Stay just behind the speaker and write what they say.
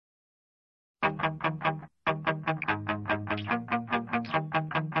I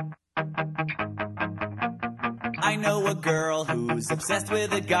know a girl who's obsessed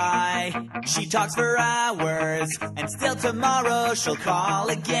with a guy. She talks for hours, and still tomorrow she'll call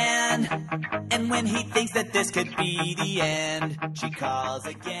again. And when he thinks that this could be the end, she calls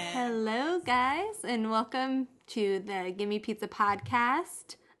again. Hello, guys, and welcome to the Gimme Pizza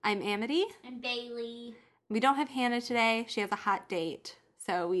podcast. I'm Amity. I'm Bailey. We don't have Hannah today. She has a hot date,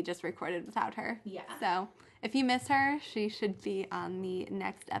 so we just recorded without her. Yeah. So if you miss her, she should be on the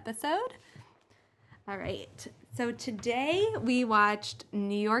next episode. All right. So today we watched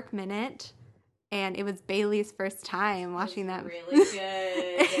New York Minute, and it was Bailey's first time watching that. Really good.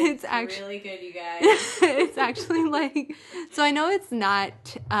 It's really good, you guys. It's actually like, so I know it's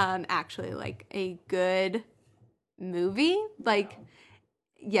not actually like a good movie. Like,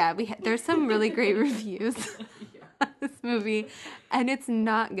 yeah, there's some really great reviews of this movie, and it's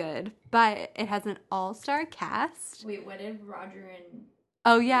not good, but it has an all-star cast. Wait, what did Roger and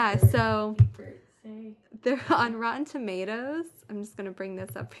Oh yeah, so Ebert say? they're on Rotten Tomatoes. I'm just gonna bring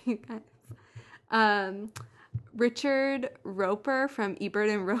this up for you guys. Richard Roper from Ebert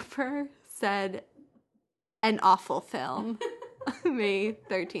and Roper said, "An awful film." May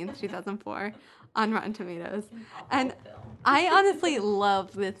 13th, 2004 on Rotten Tomatoes. And I honestly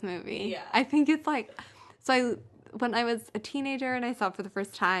love this movie. Yeah. I think it's like, when I was a teenager and I saw it for the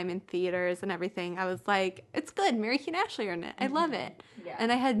first time in theaters and everything, I was like, it's good. Mary Kate and Ashley are in it. I love it. Yeah.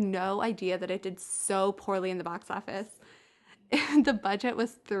 And I had no idea that it did so poorly in the box office. The budget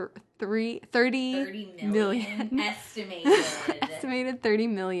was 30 million. Estimated. Estimated 30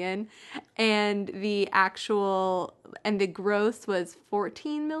 million. And the gross was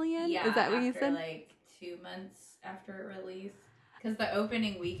 14 million. Yeah, Is that what you said? like 2 months after it released. Because the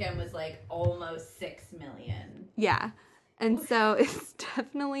opening weekend was like almost 6 million. Yeah. And so it's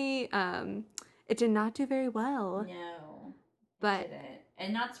definitely, it did not do very well. No. But It didn't.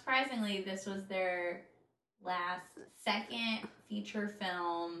 And not surprisingly, this was their second feature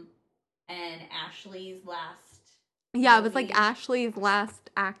film and Ashley's last yeah, it was movie. like Ashley's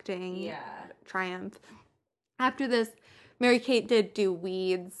last acting triumph. After this, Mary Kate did do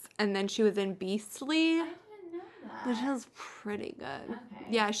Weeds, and then she was in Beastly, I didn't know that. which was pretty good. Okay.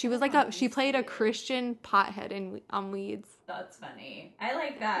 Yeah, she was like she played a Christian pothead on Weeds. That's funny. I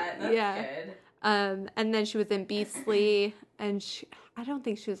like that. That's Yeah. good. And then she was in Beastly, and I don't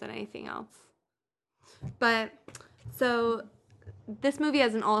think she was in anything else. But, so, this movie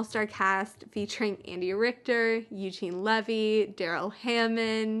has an all-star cast featuring Andy Richter, Eugene Levy, Daryl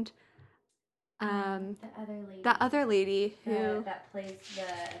Hammond, The other lady who... that plays the...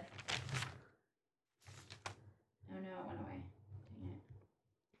 Oh no, it went away. Dang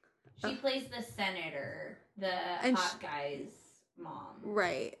it. She plays the senator, the hot guy's mom.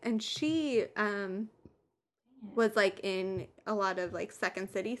 Right, and she was, like, in a lot of, like, Second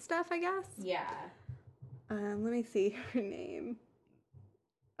City stuff, I guess. Yeah. Let me see her name.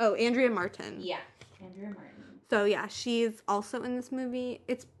 Oh, Andrea Martin. Yeah, Andrea Martin. So, yeah, she's also in this movie.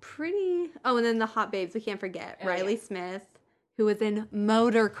 It's pretty... Oh, and then the hot babes, we can't forget. Riley Smith, who was in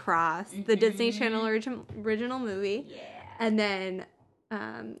Motorcross, the Disney Channel original movie. Yeah. And then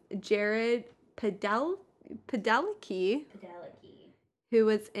Jared Padalecki, who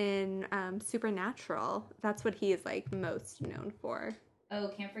was in Supernatural. That's what he is, like, most known for. Oh,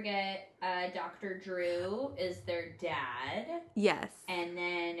 can't forget Dr. Drew is their dad. Yes. And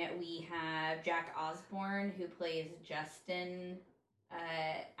then we have Jack Osborne, who plays Justin,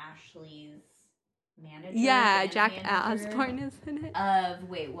 Ashley's manager. Yeah, band Jack manager. Osborne is in it.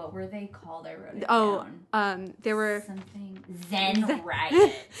 Wait, what were they called? I wrote it down. There were... Something... Zen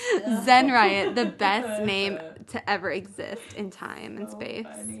Riot. Zen Riot, the best name to ever exist in time and space.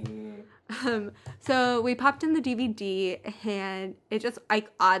 Funny. So we popped in the DVD, and it just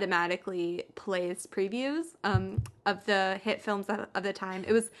automatically plays previews of the hit films of the time.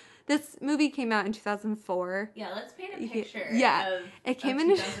 This movie came out in 2004. Yeah, let's paint a picture. Yeah, it came in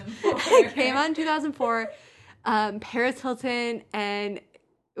 2004. It came out in 2004. Paris Hilton and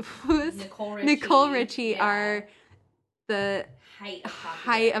Nicole Richie are the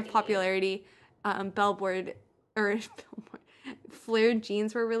height of popularity. Flared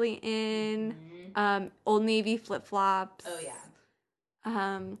jeans were really in. Old Navy flip-flops. Oh,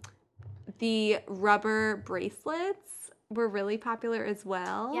 yeah. The rubber bracelets were really popular as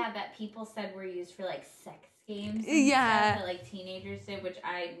well. Yeah, that people said were used for, like, sex games and Yeah. stuff that, like, teenagers did, which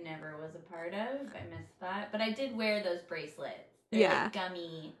I never was a part of. I missed that. But I did wear those bracelets. They're like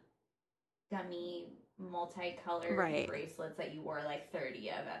gummy, multicolored bracelets that you wore, like, 30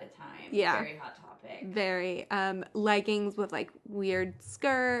 of at a time. Yeah. Very hot topic. Very. Leggings with, like, weird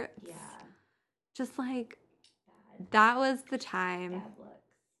skirts. Yeah. Just like, Bad, that was the time, bad looks.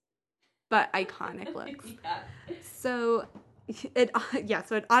 but iconic looks. Yeah. So it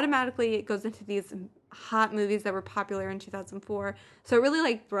automatically goes into these hot movies that were popular in 2004. So it really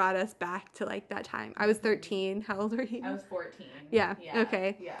like brought us back to like that time. I was 13. How old were you? I was 14. Yeah.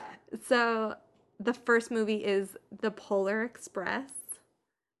 Okay. Yeah. So the first movie is The Polar Express.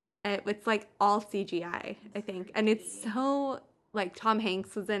 It's like all CGI, I think. And it's so like Tom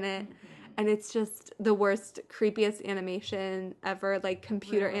Hanks was in it. And it's just the worst, creepiest animation ever, like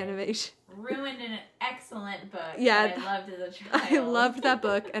computer animation. Ruined an excellent book Yeah, that I loved as a child. I loved that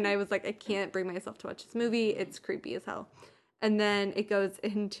book, and I was like, I can't bring myself to watch this movie. It's creepy as hell. And then it goes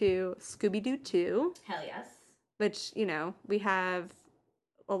into Scooby-Doo 2, Hell yes. which, you know, we have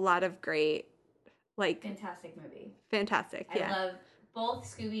a lot of great, like, Fantastic movie. fantastic, yeah. I love both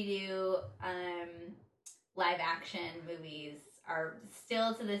Scooby-Doo live action movies are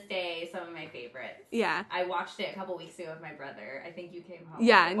still to this day some of my favorites. Yeah. I watched it a couple weeks ago with my brother. I think you came home.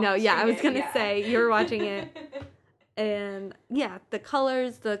 Yeah, no, yeah, I was watching going to say, you were watching it. And, yeah, the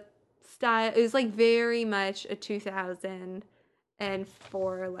colors, the style, it was, like, very much a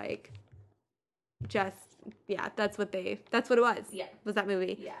 2004, like, just, yeah, that's what it was. Yeah. Was that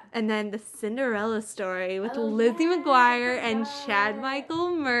movie. Yeah. And then The Cinderella Story with Oh, Lizzie yes, McGuire and yes. Chad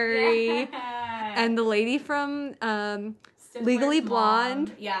Michael Murray. Yeah. And the lady from Stifler's Legally mom.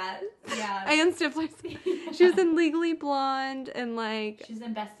 Blonde. Yeah. And Stifler's. She was in Legally Blonde and like. She was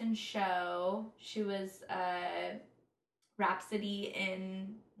in Best in Show. She was Rhapsody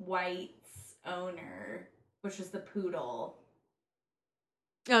in White's owner, which was the poodle.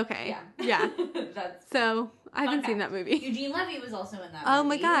 Okay. Yeah. Yeah. That's So I haven't seen fact. that movie. Eugene Levy was also in that Oh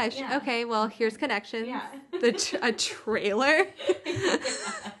movie. my gosh. Yeah. Okay. Well, here's connections. Yeah. A trailer.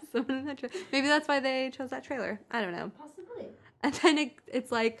 Someone in that maybe that's why they chose that trailer. I don't know. Possibly. And then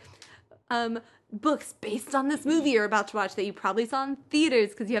it's like books based on this movie you're about to watch that you probably saw in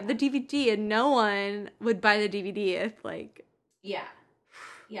theaters because you have the DVD, and no one would buy the DVD if like. Yeah.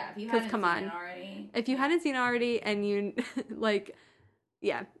 Yeah. If you 'Cause haven't come seen on. it already. If you hadn't seen it already and you like,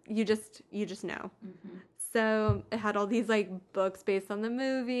 yeah, you just know. Mm-hmm. So it had all these like books based on the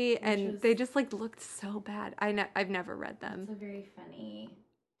movie, and is- they just like looked so bad. I've never read them. It's a very funny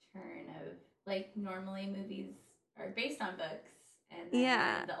turn of like normally movies are based on books, and then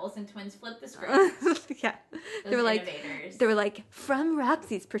Yeah. the Olsen twins flipped the script. Yeah, Those they were like, innovators. they were like, from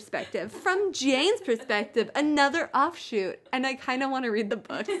Roxy's perspective, from Jane's perspective, another offshoot. And I kind of want to read the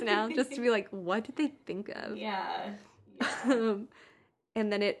books now, just to be like, what did they think of? Yeah.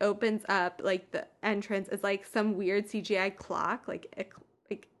 And then it opens up, like, the entrance is, like, some weird CGI clock.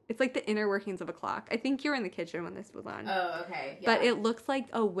 It's like the inner workings of a clock. I think you were in the kitchen when this was on. Oh, okay. Yeah. But it looks like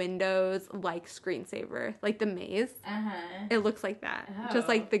a Windows, like, screensaver. Like the maze. Uh-huh. It looks like that. Oh. Just,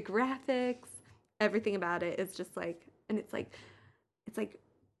 like, the graphics, everything about it is just, like, and it's like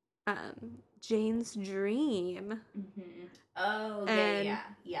Jane's dream. Mm-hmm. Oh, And-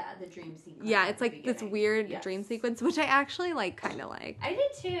 yeah, the dream sequence. Yeah, at it's the like this beginning. weird Yes. dream sequence, which I actually, like, kind of like. I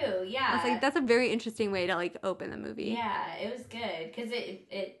did too, yeah. I was like, that's a very interesting way to, like, open the movie. Yeah, it was good because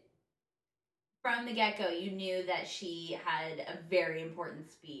it from the get go you knew that she had a very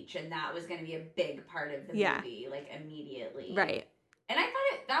important speech and that was going to be a big part of the movie, like immediately. Right. And I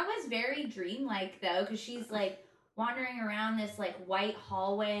thought that was very dreamlike though, because she's like wandering around this like white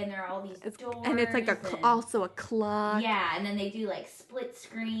hallway and there are all these doors, And it's like also a clock. yeah, and then they do like split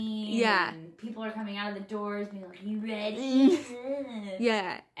screen. Yeah. And people are coming out of the doors being like, "You ready?"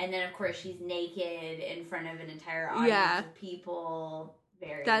 Yeah. And then of course she's naked in front of an entire audience Yeah. of people.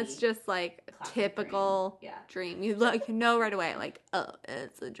 Very. That's just like classic typical dream. Yeah. dream. You look, you know right away, like, oh,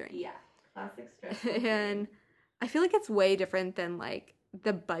 it's a dream. Yeah. Classic stressful And dream. I feel like it's way different than like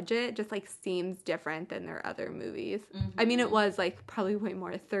the budget just like seems different than their other movies. I mean, it Mhm. was like probably way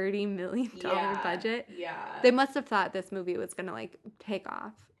more, $30 million Yeah, budget. Yeah. They must have thought this movie was gonna like take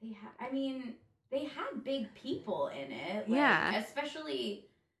off. I mean, they had big people in it. Like, Yeah. Especially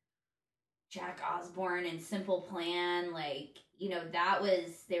Jack Osborne and Simple Plan. Like, you know,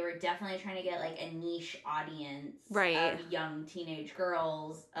 they were definitely trying to get like a niche audience Right. of young teenage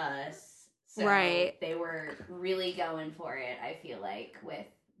girls. So Right. they were really going for it, I feel like, with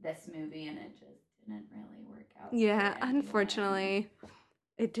this movie, and it just didn't really work out. for Yeah, anyone. unfortunately,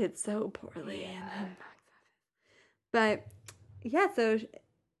 it did so poorly. in Yeah. the box office. But yeah, so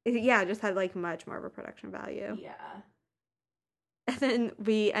it just had like much more of a production value. Yeah. And then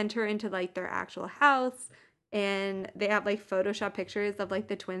we enter into like their actual house, and they have like Photoshop pictures of like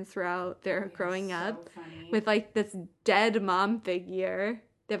the twins throughout their growing So up funny. with like this dead mom figure.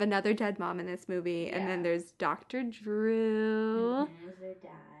 They have another dead mom in this movie, and then Yeah. there's Dr. Drew. Mhm, it was their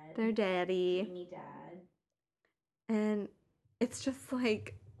dad. Their daddy. Dreamy dad. And it's just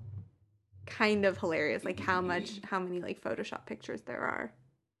like kind of hilarious, like how many like Photoshop pictures there are.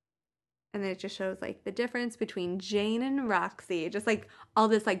 And then it just shows like the difference between Jane and Roxy. Just like all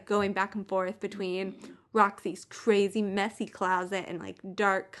this like going back and forth between Roxy's crazy messy closet and like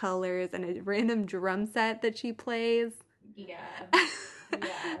dark colors and a random drum set that she plays. Yeah.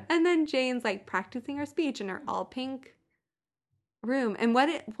 And then Jane's like practicing her speech in her all pink room. And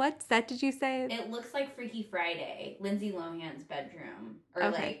what set did you say? It looks like Freaky Friday, Lindsay Lohan's bedroom. Or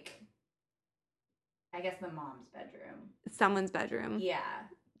Okay. like, I guess the mom's bedroom. Someone's bedroom. Yeah.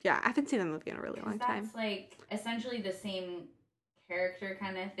 Yeah, I haven't seen the movie in a really long time. That's like essentially the same character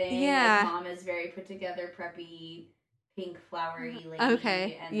kind of thing. Yeah. Like, mom is very put together, preppy, pink, flowery lady.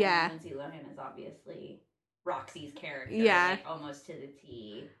 Okay, And yeah. then Lindsay Lohan is obviously Roxy's character. Yeah. Like, almost to the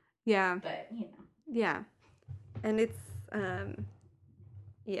T. Yeah. But, you know. Yeah. And it's,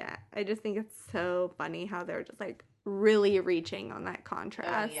 yeah, I just think it's so funny how they're just like really reaching on that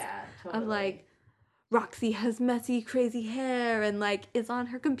contrast. Oh, yeah, totally. Of like, Roxy has messy, crazy hair and like is on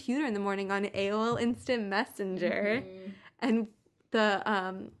her computer in the morning on AOL Instant Messenger. Mm-hmm. And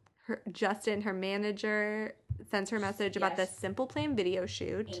the, Justin, her manager, sends her a message about the Simple Plan video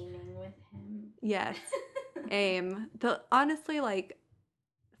shoot. Aiming with him. Yes. AIM. Honestly, like,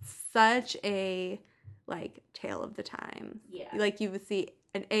 such a, like, tale of the times. Yeah. Like, you see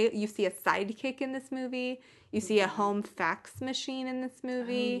you see a sidekick in this movie. You see a home fax machine in this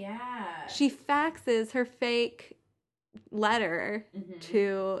movie. Oh, yeah. She faxes her fake letter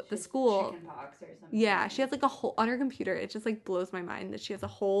to the school. Chickenpox or something. Yeah, she has like a whole on her computer. It just like blows my mind that she has a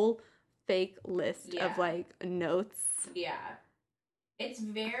whole fake list of like notes. Yeah. It's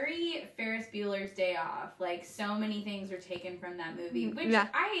very Ferris Bueller's Day Off. Like, so many things are taken from that movie, which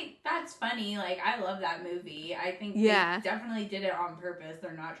that's funny. Like, I love that movie. I think they definitely did it on purpose.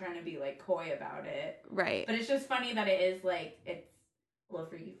 They're not trying to be, like, coy about it. Right. But it's just funny that it is, like, it's a little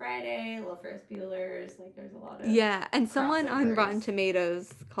Freaky Friday, a little Ferris Bueller's. Like, there's a lot of and someone on crossovers. Rotten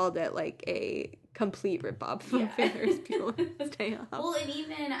Tomatoes called it, like, a complete ripoff from Ferris Bueller's Day Off. Well, and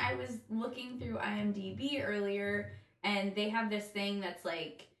even I was looking through IMDb earlier, and they have this thing that's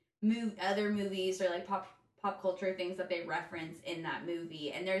like other movies or like pop culture things that they reference in that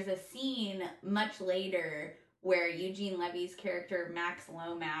movie. And there's a scene much later where Eugene Levy's character Max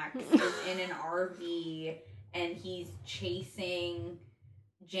Lomax is in an RV and he's chasing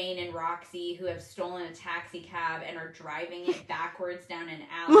Jane and Roxy, who have stolen a taxi cab and are driving it backwards down an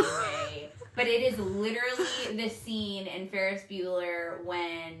alleyway. But it is literally the scene in Ferris Bueller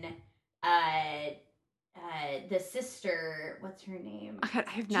when the sister, what's her name? I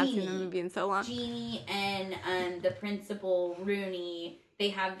have not seen the movie in so long. Jeannie and the principal, Rooney, they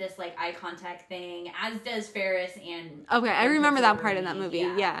have this like eye contact thing, as does Ferris and... Okay, I remember that part Rooney. in that movie,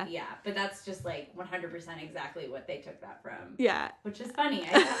 yeah. But that's just like 100% exactly what they took that from. Yeah. Which is funny.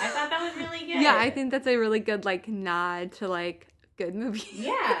 I thought that was really good. Yeah, I think that's a really good like nod to like good movies.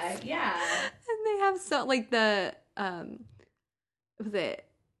 Yeah. And they have so like the was it?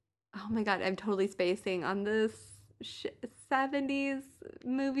 Oh my god, I'm totally spacing on this 70s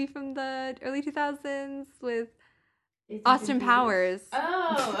movie from the early 2000s with Austin Powers.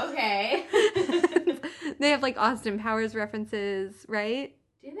 Oh, okay. They have like Austin Powers references, right?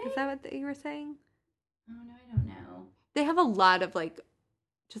 Do they? Is that what you were saying? Oh no, I don't know. They have a lot of like,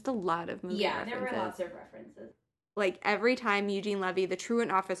 just a lot of movie references. Yeah, there were lots of references. Like every time Eugene Levy, the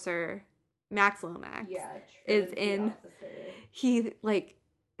truant officer, Max Lomax, is in, he like,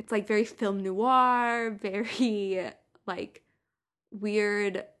 it's like very film noir, very like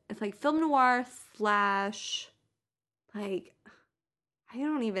weird. It's like film noir / like, I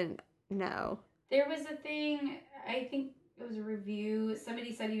don't even know. There was a thing, I think it was a review.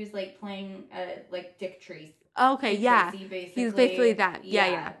 Somebody said he was like playing like Dick Tracy. Okay, yeah. Basically. He was basically that.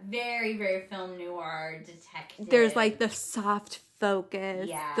 Yeah. Very, very film noir detective. There's like the soft focus,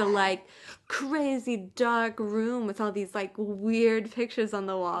 the like crazy dark room with all these like weird pictures on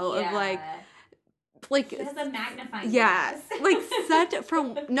the wall of like he has a magnifying glass. like such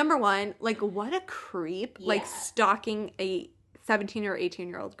for number one, like what a creep, like stalking a 17 or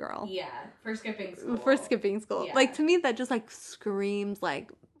 18-year-old girl. Yeah, for skipping school. Yeah. Like to me that just like screams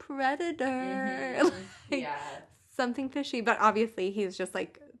like predator. Like, something fishy, but obviously he's just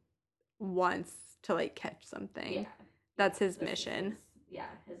like wants to like catch something. Yeah. That's his mission.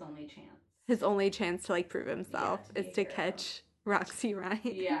 His only chance. His only chance to like prove himself is to catch Roxy Wright.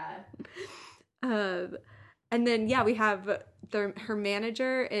 Yeah. And then we have her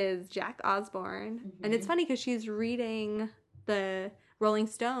manager is Jack Osborne, and it's funny because she's reading Rolling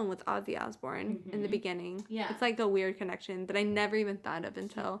Stone with Ozzy Osbourne in the beginning. Yeah. It's like a weird connection that I never even thought of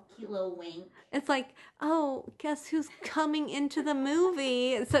until. Cute little wink. It's like, oh, guess who's coming into the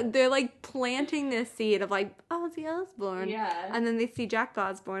movie? So they're like planting this seed of like Ozzy Osbourne. Yeah. And then they see Jack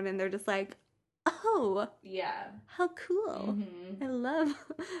Osbourne and they're just like, oh, Yeah. how cool. Mm-hmm. I love.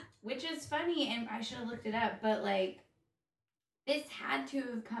 Which is funny, and I should have looked it up, but like, this had to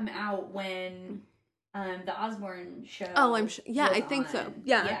have come out when the Osbourne show. Oh, I'm sure. Yeah, was I think so. on.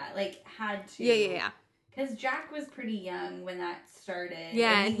 Yeah. Yeah, like, had to. Yeah. Because Jack was pretty young when that started.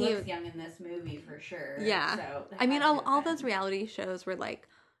 Yeah, and he he looks young in this movie for sure. Yeah. So I mean, all those reality shows were like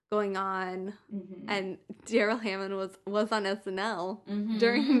going on, and Daryl Hammond was on SNL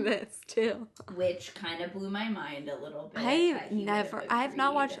during this too. Which kind of blew my mind a little bit. I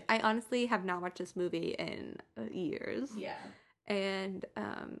honestly have not watched this movie in years. Yeah. And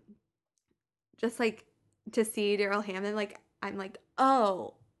just like to see Daryl Hammond, like I'm like,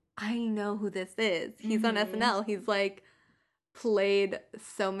 oh, I know who this is. He's on SNL. He's like played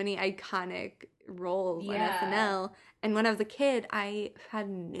so many iconic roles on SNL. And when I was a kid, I had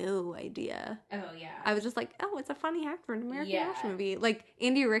no idea. Oh, yeah. I was just like, oh, it's a funny actor in an American action movie. Like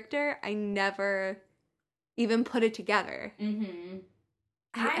Andy Richter, I never even put it together. Mm-hmm.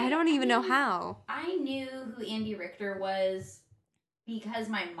 I don't even know how. I knew who Andy Richter was because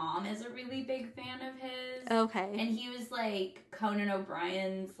my mom is a really big fan of his. Okay. And he was like Conan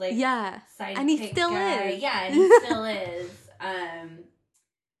O'Brien's like sidekick and he still guy. is. Yeah, and he still is.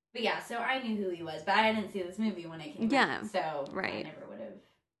 But yeah, so I knew who he was, but I didn't see this movie when it came out. So I never would have.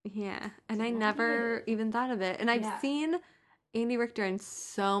 Yeah, and I never even thought of it. And I've seen Andy Richter in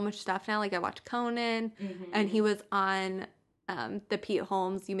so much stuff now. Like I watched Conan, and he was on the Pete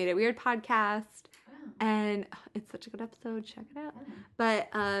Holmes You Made It Weird podcast. And it's such a good episode. Check it out. But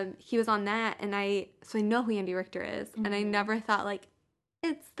he was on that, and I know who Andy Richter is, and I never thought like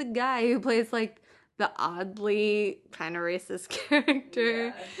it's the guy who plays like the oddly kind of racist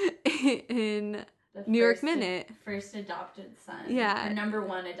character in New York Minute. First adopted son. Yeah. Or number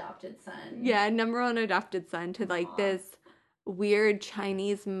one adopted son. Yeah, number one adopted son to like this weird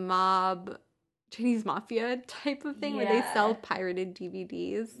Chinese mafia type of thing where they sell pirated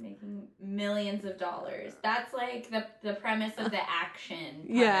DVDs. Making millions of dollars. That's like the premise of the action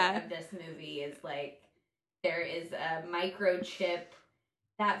part of this movie is like there is a microchip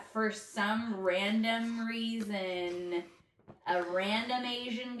that for some random reason a random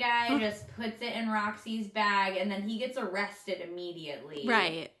Asian guy just puts it in Roxy's bag and then he gets arrested immediately.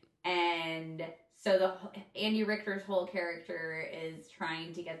 Right. And so Andy Richter's whole character is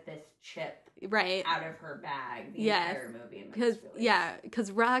trying to get this chip out of her bag the entire movie.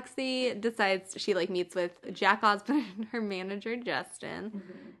 Because Roxy decides she like meets with Jack Osbourne and her manager Justin.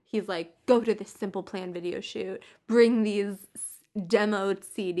 He's like, go to this Simple Plan video shoot, bring these demoed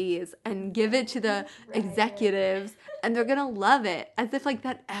CDs and give it to the executives and they're gonna love it, as if like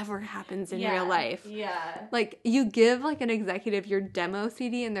that ever happens in real life. Like you give like an executive your demo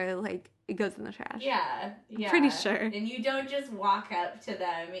CD and they're like, it goes in the trash. I'm pretty sure. And you don't just walk up to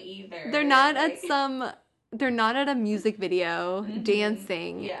them either. They're not they're not at a music video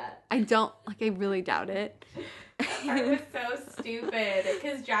dancing. I really doubt it. It was so stupid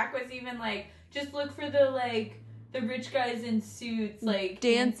because Jack was even like, just look for the rich guys in suits, like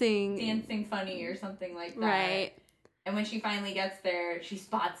dancing funny or something like that. Right. And when she finally gets there, she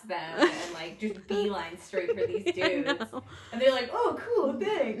spots them and like just beeline straight for these dudes. And they're like, "Oh, cool,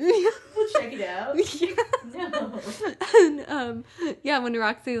 thanks. We'll check it out." And when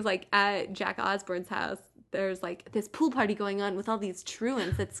Roxy was like at Jack Osbourne's house, there's like this pool party going on with all these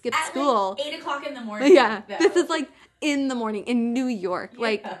truants that skip school. Like 8:00 in the morning. Yeah, though. This is like in the morning in New York.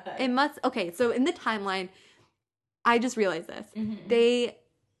 Like it must. Okay, so in the timeline, I just realized this.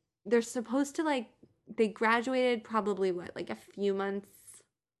 They're supposed to like, they graduated probably like a few months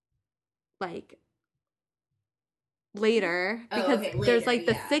like later, because there's like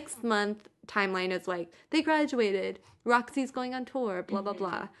the 6 month timeline is like they graduated, Roxy's going on tour, blah blah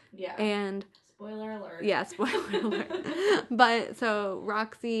blah. And spoiler alert. Yeah, spoiler alert. But so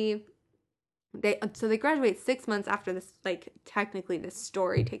Roxy, they graduate 6 months after this, like technically this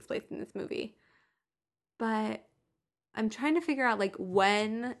story takes place in this movie. But I'm trying to figure out like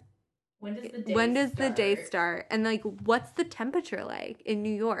when does the day start? And like what's the temperature like in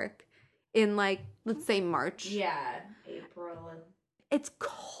New York in like, let's say March? Yeah, April. It's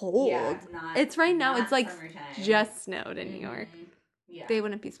cold. Yeah, it's right now. It's like summertime. Just snowed in New York. Yeah, they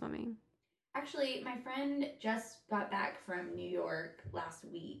wouldn't be swimming. Actually, my friend just got back from New York last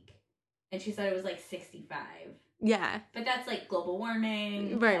week, and she said it was like 65. Yeah, but that's like global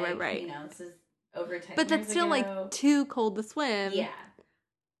warming. Right. You know, this is over 10 but that's years still ago. Like too cold to swim. Yeah.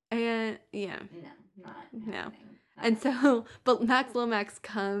 And yeah. No, not No. happening. Not And happening. so, but Max Lomax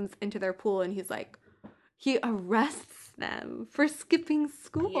comes into their pool and he's like, he arrests them for skipping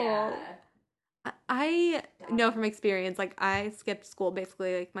school. Yeah. I know from experience, like I skipped school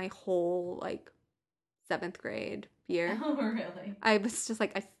basically like my whole like 7th grade year. Oh, really? I was just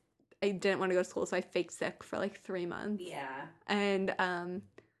like, I didn't want to go to school, so I faked sick for like 3 months. Yeah. And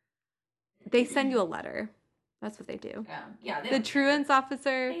they send you a letter. That's what they do. Yeah. They The don't truants care.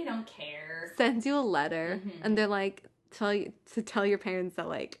 officer They don't care. sends you a letter, Mhm. and they're like, tell your parents that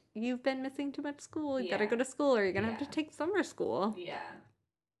like you've been missing too much school. You gotta Yeah. go to school, or you're gonna have to Yeah. take summer school. Yeah.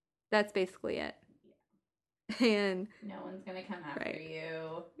 That's basically it. And No one's gonna come after Right.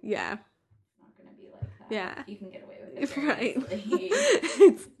 you. yeah, It's not gonna be like that. Yeah. You can get away with it very right. easily.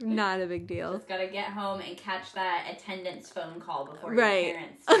 It's not a big deal. Just gotta get home and catch that attendance phone call before Right. your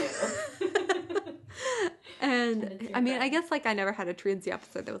parents do. And Send it to your I mean, I friend. guess like I never had a truancy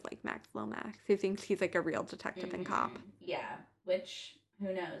officer that was like Max Lomax, who thinks he's like a real detective and cop. Yeah, which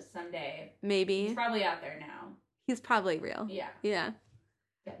who knows? Someday he's Maybe probably out there now. he's probably real. Yeah, Yeah.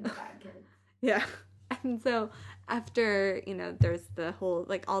 getting the bad kids. Yeah. And so after, there's the whole,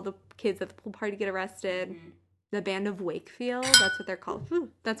 like, all the kids at the pool party get arrested. Mhm. The Band of Wakefield, that's what they're called.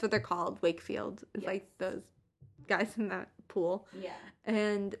 That's what they're called. Wakefield is Yes. like those guys in that pool. Yeah,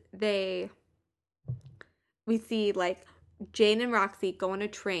 And we see, like, Jane and Roxy go on a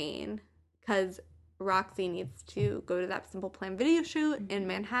train because Roxy needs to go to that Simple Plan video shoot in Mhm.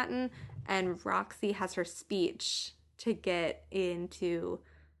 Manhattan. And Roxy has her speech to get into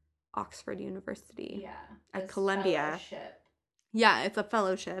Oxford University. yeah. At This Columbia. fellowship. Yeah, it's a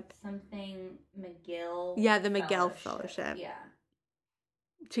fellowship Something McGill. Yeah, the McGill Fellowship. Yeah,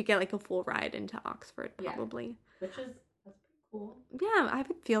 to get like a full ride into Oxford, Yeah. probably. that's pretty cool. Yeah, I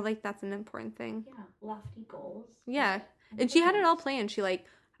would feel like that's an important thing. Yeah, lofty goals. Yeah. And she had it all planned. She like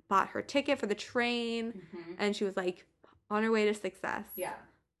bought her ticket for the train Mm-hmm. and she was like on her way to success. Yeah.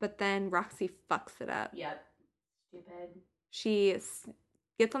 But then Roxy fucks it up. Yep. Stupid. She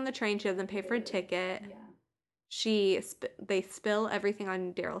gets on the train. She doesn't pay for a Ugh. ticket. Yeah. They spill everything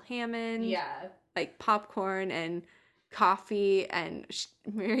on Daryl Hammond. Yeah. Like popcorn and coffee, and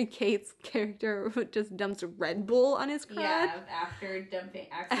Mary Kate's character just dumps Red Bull on his crotch. Yeah. After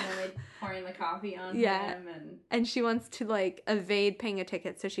accidentally pouring the coffee on Yeah. him, And she wants to like evade paying a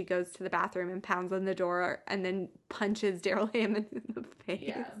ticket, so she goes to the bathroom and pounds on the door and then punches Daryl Hammond in the face.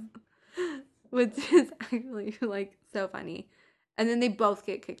 Yeah. Which is actually like so funny. And then they both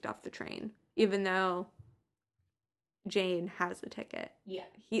get kicked off the train, even though Jane has a ticket. Yeah.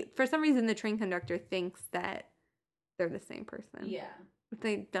 For some reason the train conductor thinks that they're the same person. Yeah. But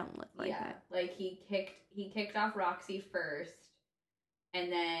they don't look like yeah. it. Like he kicked off Roxy first,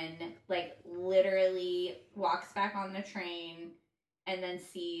 and then like literally walks back on the train, and then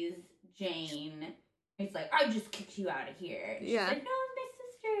sees Jane. He's like, "I just kicked you out of here." And she's Yeah. like, "No, it's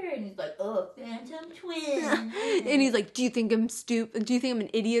my sister." And he's like, "Oh, phantom twin." And he's like, do you think I'm stupid? Do you think I'm an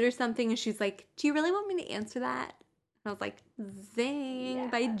idiot or something? And she's like, do you really want me to answer that? And I was like, zing, Yeah.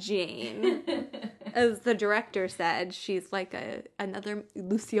 by Jane. As the director said, she's like another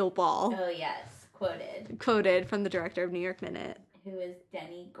Lucille Ball. Oh yes, quoted. Quoted from the director of New York Minute. Who is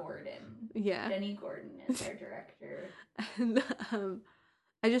Denny Gordon? Yeah. Denny Gordon is our director. And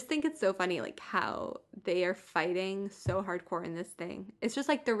I just think it's so funny, like, how they are fighting so hardcore in this thing. It's just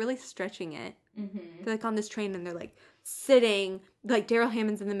like they're really stretching it. Mm-hmm. They're like on this train and they're like sitting, like Daryl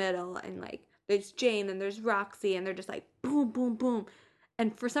Hammond's in the middle, and like there's Jane and there's Roxy, and they're just like boom, boom, boom.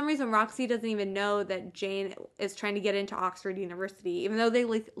 And for some reason, Roxy doesn't even know that Jane is trying to get into Oxford University, even though they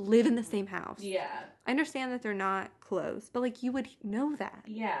like live in the same house. Yeah. I understand that they're not close, but like you would know that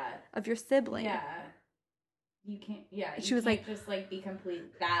Yeah. of your sibling. Yeah. You can't. Yeah. You She was can't like- just like be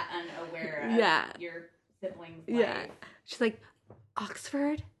complete that unaware of Yeah. your sibling's Yeah. life. She's like,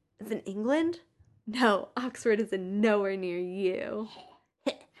 Oxford is in England? No, Oxford is in nowhere near you.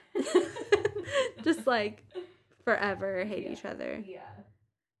 Just like forever hate Yeah. each other. Yeah.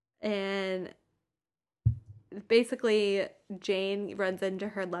 And basically, Jane runs into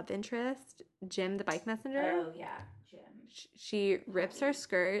her love interest, Jim, the bike messenger. Oh yeah, Jim. She rips her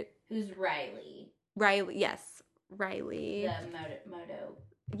skirt. Who's Riley? Riley, yes, Riley. The moto.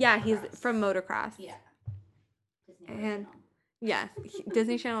 Yeah, he's Motocross. from Motocross. Yeah. Disney And- original. Yeah,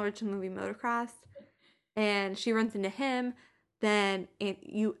 Disney Channel original movie Motocross. And she runs into him. Then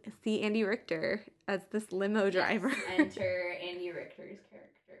you see Andy Richter as this limo driver. Yes, enter Andy Richter's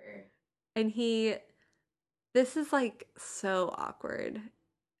character. And this is like so awkward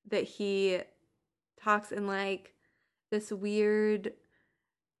that he talks in like this weird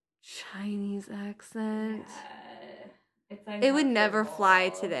Chinese accent. It's It would never fly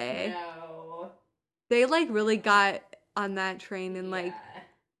uncomfortable. today. No. They like really got on that train in like Yeah.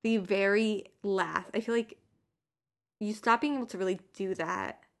 the very last. I feel like you stop being able to really do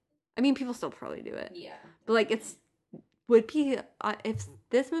that. I mean, people still probably do it, Yeah. but like it's would be if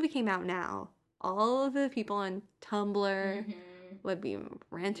this movie came out now, all of the people on Tumblr Mhm. would be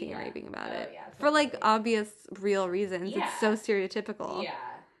ranting and Yeah. raving about Oh, it yeah, for like totally. obvious, real reasons. It's so Yeah. stereotypical. Yeah.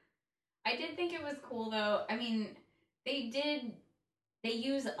 I did think it was cool though. I mean, they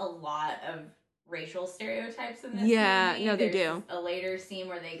use a lot of racial stereotypes in this Yeah, movie. no, they There's do. a later scene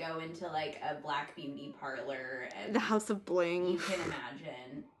where they go into like a black beauty parlor and The House of Bling. you can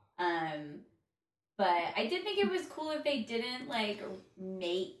imagine. But I did think it was cool if they didn't like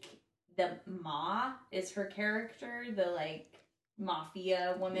make the Ma is her character, the like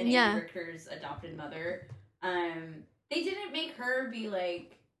mafia woman, Yeah. Andy Richter's adopted mother. They didn't make her be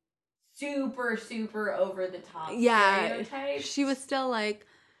like super, super over the top stereotypes. She was still like,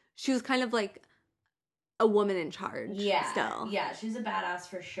 she was kind of like a woman in charge. Yeah. Still. Yeah, she's a badass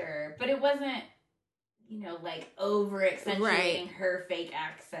for sure. But it wasn't, like over accentuating her fake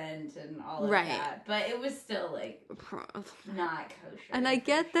accent and all of that. But it was still like not kosher. And I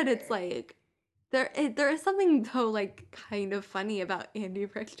get that it's sure. like there is something though like kind of funny about Andy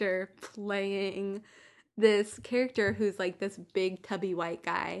Richter playing this character who's like this big tubby white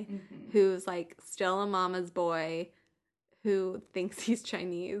guy Mhm. who's like still a mama's boy who thinks he's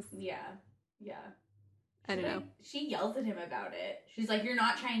Chinese. Yeah. I don't know. She yells at him about it. She's like, "You're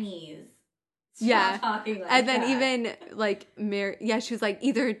not Chinese." Stop Yeah. talking like And then that. even like she was like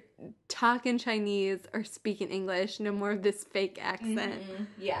either talk in Chinese or speak in English, no more of this fake accent. Mhm.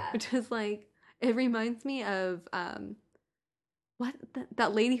 Yeah. Which is like, it reminds me of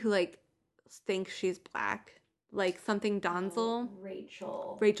that lady who like thinks she's black, like something Donzel.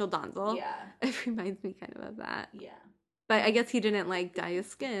 Rachel Donzel. Yeah. It reminds me kind of that. Yeah. But I guess he didn't like dye his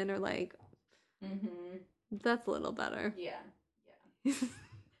skin or like. Mhm. That's a little better. Yeah.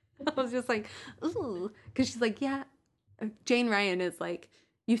 I was just like, ooh, because she's like, yeah. Jane Ryan is like,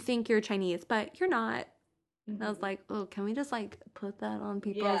 you think you're Chinese, but you're not. And I was like, oh, can we just like put that on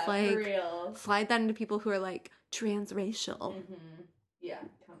people's like, for real. slide that into people who are like transracial? Yeah,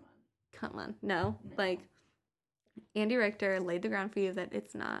 come on, no, like Andy Richter laid the ground for you that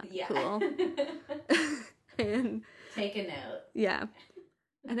it's not cool. And take a note. Yeah,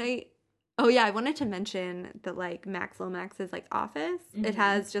 and I wanted to mention that like Max Lomax's like office, it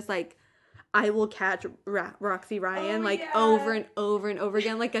has just like, I will catch Roxy Ryan over and over and over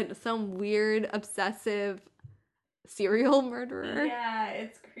again, like some weird obsessive serial murderer. Yeah,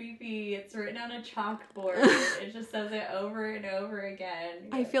 it's creepy. It's written on a chalkboard. It just says it over and over again.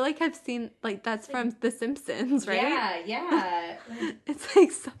 I feel like I've seen like that's from The Simpsons, right? Yeah. It's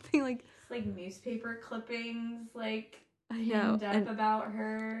like something like it's like newspaper clippings, like I know, pinned up about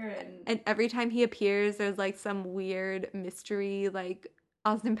her, and every time he appears, there's like some weird mystery, like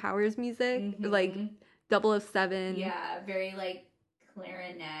Austin Powers music, like 007. Yeah, very like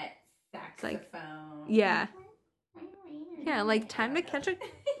clarinet, saxophone. Yeah, like time to catch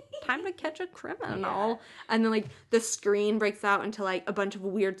a criminal. And then like the screen breaks out into like a bunch of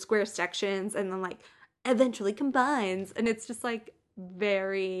weird square sections and then like eventually combines, and it's just like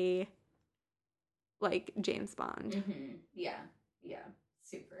very like James Bond. Yeah,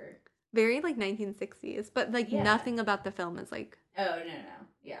 super. Very like 1960s, but like nothing about the film is like. Oh no,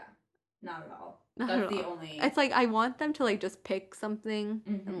 yeah, not at all. That's the only. It's like I want them to like just pick something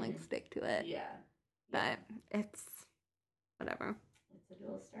and like stick to it. Yeah, but it's whatever. It's a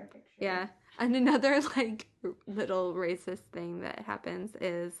dual star picture. Yeah, and another like little racist thing that happens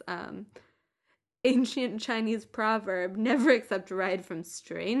is ancient Chinese proverb: "Never accept a ride from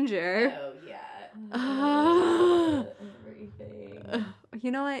stranger." Oh yeah. Everything.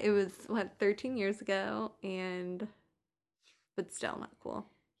 You know what? It was 13 years ago, but still not cool.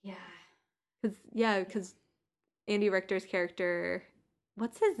 Because Andy Richter's character,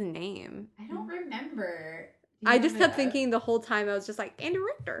 what's his name? I don't remember. I just kept thinking the whole time. I was just like, Andy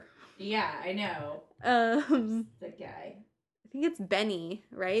Richter. Yeah, I know. The guy. I think it's Benny,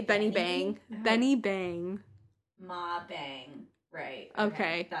 right? Benny Bang. Oh. Benny Bang. Ma Bang. Right.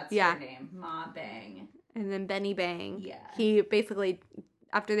 Okay. That's her name. Ma Bang. And then Benny Bang. Yeah. He basically,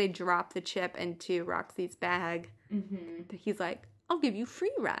 after they drop the chip into Roxy's bag, he's like, I'll give you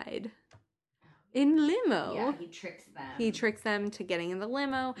free ride. In limo. Yeah, he tricks them. He tricks them to getting in the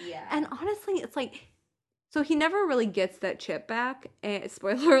limo. Yeah. And honestly, it's like, so he never really gets that chip back.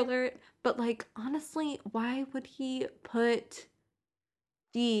 Spoiler alert. But like, honestly, why would he put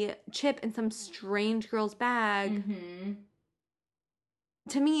the chip in some strange girl's bag?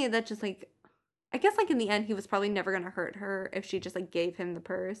 To me, that just like, I guess, like, in the end, he was probably never gonna hurt her if she just, like, gave him the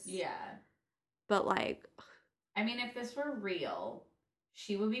purse. Yeah. But, like... I mean, if this were real,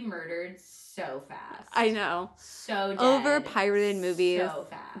 she would be murdered so fast. I know. So dead. Over pirated movies. So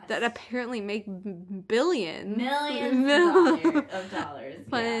fast. That apparently make billions. Millions of dollars.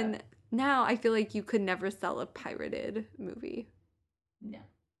 When now I feel like you could never sell a pirated movie. No.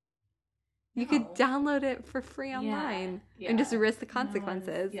 You could download it for free online and just risk the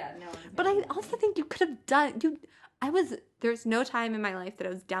consequences. But I also think you could have done there's no time in my life that I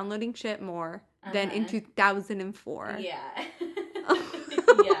was downloading shit more than in 2004. Yeah.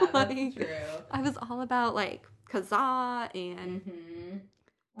 That's like, true. I was all about like Kazaa and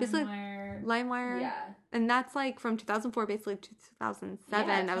basically LimeWire. Yeah. And that's like from 2004 basically to 2007.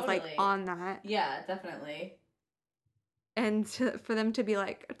 Yeah, I was like on that. Yeah, definitely. And for them to be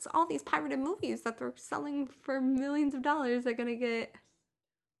like, it's all these pirated movies that they're selling for millions of dollars they're gonna get.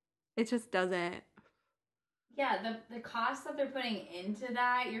 It just doesn't. Yeah, the cost that they're putting into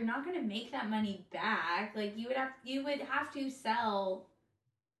that, you're not gonna make that money back. Like you would have to sell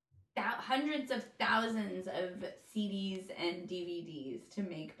hundreds of thousands of CDs and DVDs to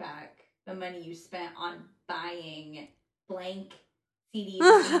make back the money you spent on buying blank CDs,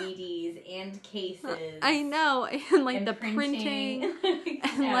 DVDs, and cases. I know, and like the printing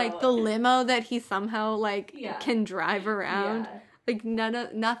and like the limo that he somehow like can drive around. Yeah. Like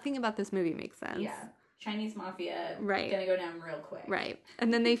nothing about this movie makes sense. Yeah, Chinese mafia, right? Gonna go down real quick. Right,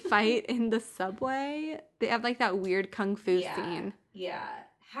 and then they fight in the subway. They have like that weird kung fu scene. Yeah,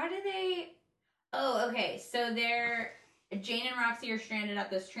 how do they? Oh, okay. So Jane and Roxy are stranded at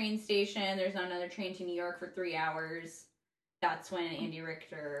this train station. There's not another train to New York for 3 hours. That's when Andy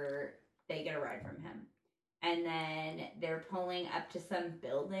Richter, they get a ride from him. And then they're pulling up to some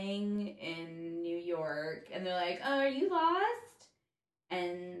building in New York. And they're like, oh, are you lost?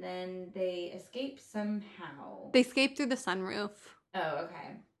 And then they escape somehow. They escape through the sunroof. Oh,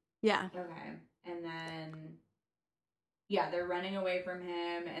 okay. Yeah. Okay. And then, they're running away from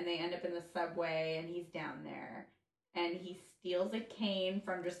him. And they end up in the subway. And he's down there. And he steals a cane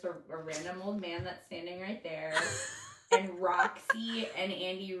from just a random old man that's standing right there. And Roxy and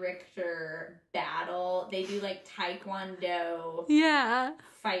Andy Richter battle. They do like taekwondo. Yeah.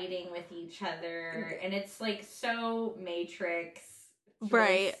 Fighting with each other. And it's like so Matrix. It's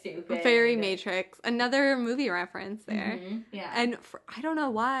right. Really stupid. Very Matrix. Another movie reference there. Mm-hmm. Yeah. And I don't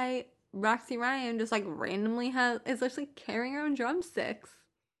know why Roxy Ryan just like randomly is just like carrying her own drumsticks.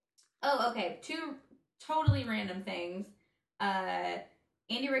 Oh, okay. Two totally random things.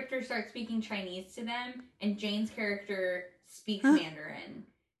 Andy Richter starts speaking Chinese to them, and Jane's character speaks Mandarin.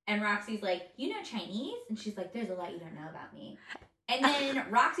 And Roxy's like, you know Chinese? And she's like, there's a lot you don't know about me. And then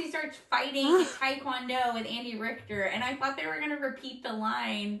Roxy starts fighting taekwondo with Andy Richter, and I thought they were going to repeat the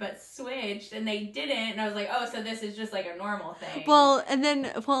line, but switched, and they didn't. And I was like, oh, so this is just like a normal thing. Well, and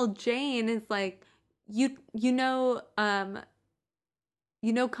then, Jane is like, you know Kung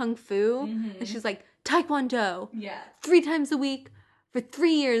Fu? Mm-hmm. And she's like, taekwondo. Yeah. 3 times a week. For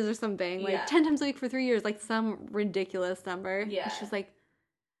 3 years or something. Like, 10 times a week for 3 years. Like, some ridiculous number. Yeah. And she's like,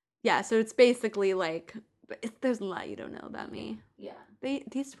 yeah, so it's basically like, there's a lot you don't know about me. Yeah.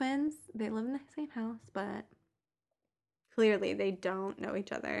 These twins, they live in the same house, but clearly they don't know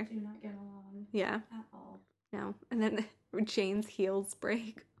each other. Do not get along. Yeah. At all. No. And then Jane's heels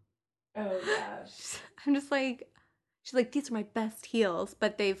break. Oh, yeah. I'm just like, she's like, these are my best heels,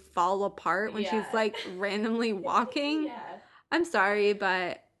 but they fall apart when she's like randomly walking. Yeah. I'm sorry,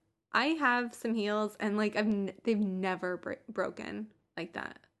 but I have some heels, and like they've never broken like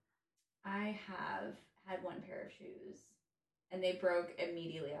that. I have had one pair of shoes, and they broke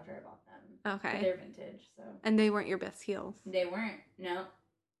immediately after I bought them. Okay, but they're vintage, so. And they weren't your best heels. They weren't. No,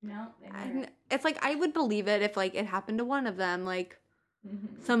 they weren't. It's like I would believe it if like it happened to one of them, like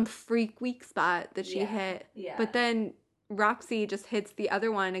some freak weak spot that she hit. Yeah. But then Roxy just hits the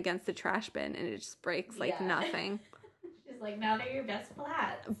other one against the trash bin, and it just breaks like nothing. Like, now they're your best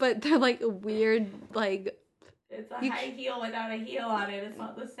flats. But they're like weird, like... It's a high heel without a heel on it. It's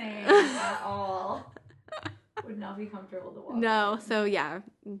not the same at all. Would not be comfortable to walk. No, so yeah.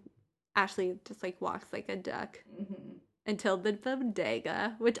 Ashley just like walks like a duck until the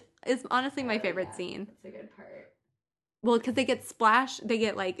bodega, which is honestly my favorite scene. That's a good part. Well, because they get splashed, they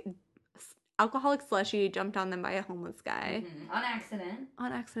get like alcoholic slushy jumped on them by a homeless guy. On accident.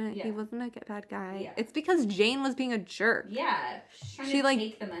 On accident. Yeah. He wasn't a bad guy. Yeah. It's because Jane was being a jerk. Yeah. She's trying to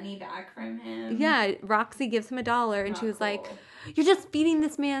take the money back from him. Yeah. Roxy gives him $1 and she was like, you're just feeding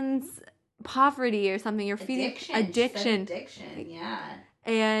this man's poverty or something. You're feeding addiction. Addiction, yeah.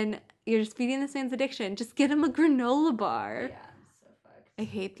 And you're just feeding this man's addiction. Just get him a granola bar. Yeah, I'm so fucked. I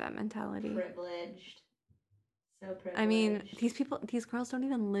hate that mentality. Privileged. So privileged. I mean, these girls don't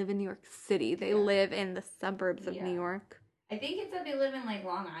even live in New York City. They live in the suburbs of New York. I think it said they live in like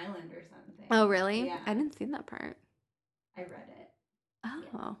Long Island or something. Oh, really? Yeah. I didn't see that part. I read it.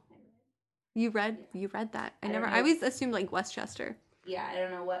 Oh. Yeah, You read that. I don't know. always assumed like Westchester. Yeah, I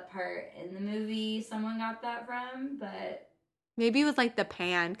don't know what part in the movie someone got that from, but Maybe it was like the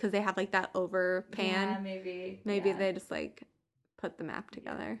pan because they have like that over pan. yeah, maybe. Maybe yeah. they just like put the map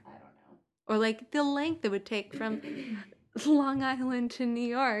together. I don't know. Or like the length it would take from Long Island to New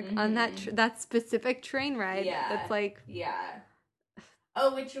York on that specific train ride. Yeah. That's like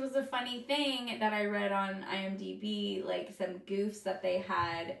Oh, which was a funny thing that I read on IMDb, like some goofs that they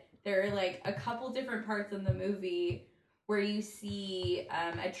had. There are like a couple different parts in the movie where you see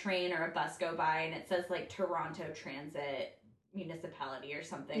a train or a bus go by and it says like Toronto Transit Municipality or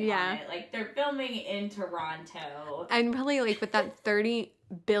something on it. Like they're filming in Toronto. And probably like with that $30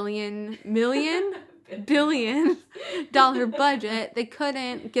 billion budget, they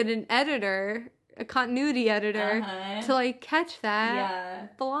couldn't get an editor, a continuity editor, to like catch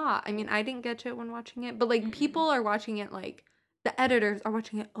that flaw. I mean, I didn't catch it when watching it, but like people are watching it, like the editors are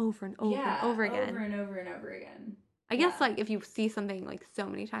watching it over and over and over again. Over and over and over again. I guess like if you see something like so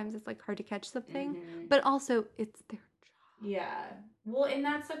many times, it's like hard to catch something, but also it's their job. Yeah. Well, and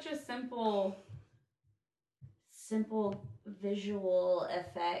that's such a simple visual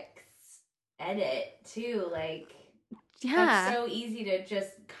effects edit too. Like, that's so easy to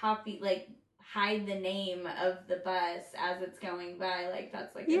just copy, like hide the name of the bus as it's going by. Like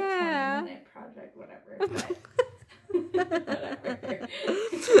that's like a 20-minute project, whatever. But whatever.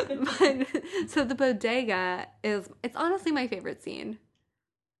 So the bodega it's honestly my favorite scene,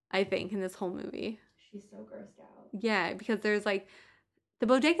 I think, in this whole movie. She's so grossed out. Yeah, because there's like the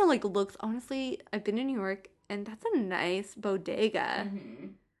bodega like looks, honestly, I've been in New York and that's a nice bodega.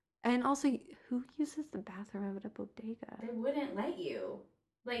 And also, who uses the bathroom at a bodega? They wouldn't let you.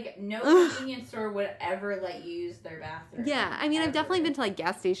 Like, no convenience store would ever let you use their bathroom. Yeah, I mean, I've definitely been to, like,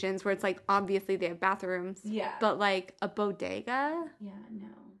 gas stations where it's, like, obviously they have bathrooms. Yeah. But, like, a bodega? Yeah, no.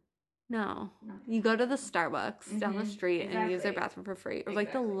 No. You go to the Starbucks down the street and use their bathroom for free. Or,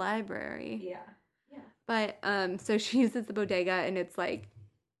 like, the library. Yeah. Yeah. But, so she uses the bodega and it's, like,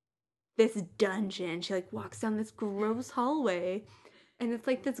 this dungeon. She, like, walks down this gross hallway. And it's,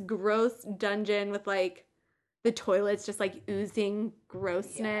 like, this gross dungeon with, like, the toilet's just, like, oozing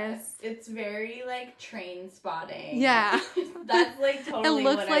grossness. Yeah. It's very, like, Train Spotting. Yeah. That's, like, totally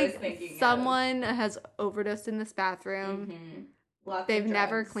what I was thinking someone has overdosed in this bathroom. They've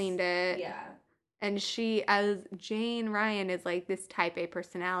never cleaned it. Yeah. And she, as Jane Ryan, is, like, this type A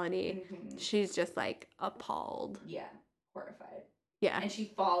personality. She's just, like, appalled. Yeah. Horrified. Yeah. And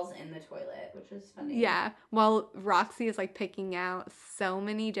she falls in the toilet, which is funny. Yeah. While Roxy is, like, picking out so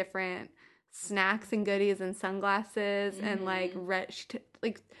many different snacks and goodies and sunglasses and like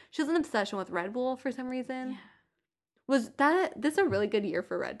she has an obsession with Red Bull for some reason. Was this a really good year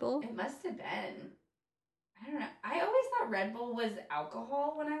for Red Bull? It must have been. I don't know. I always thought Red Bull was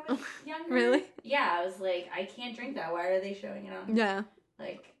alcohol when I was younger. Really? Yeah, I was like, I can't drink that. Why are they showing it on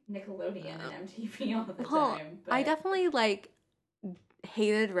like Nickelodeon and MTV all the time? But I definitely like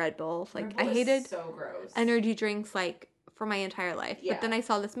hated Red Bull. Like Red Bull I hated so gross. energy drinks like for my entire life. Yeah. But then I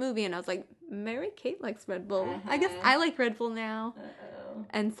saw this movie and I was like, Mary Kate likes Red Bull. I guess I like Red Bull now.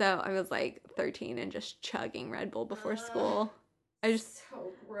 And so I was like 13 and just chugging Red Bull before school. I just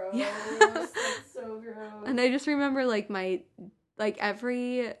so gross. Yeah. That's so gross. And I just remember like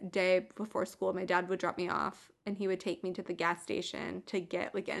every day before school, my dad would drop me off and he would take me to the gas station to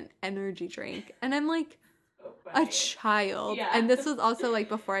get like an energy drink. And I'm like a child. Yeah. And this was also like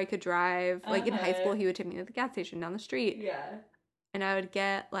before I could drive. Like in high school, he would take me to the gas station down the street. Yeah. And I would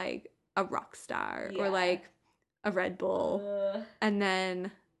get like a Rockstar or like a Red Bull. And then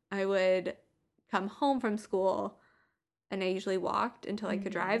I would come home from school and I usually walked until I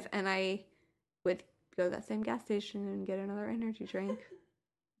could drive and I would go to that same gas station and get another energy drink.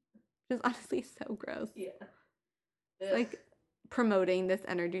 Which is honestly so gross. Yeah. It's like promoting this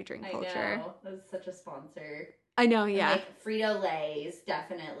energy drink culture. I know. That's such a sponsor. I know, yeah. And like Frito-Lays,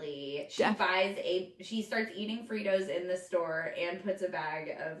 definitely. She starts eating Fritos in the store and puts a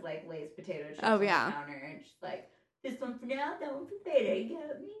bag of like Lay's potato chips on the counter and she's like, this one for now, that one for later, you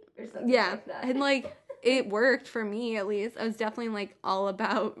got me? Or something like that. And like it worked for me at least. I was definitely like all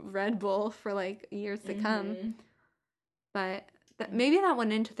about Red Bull for like years to come. But maybe that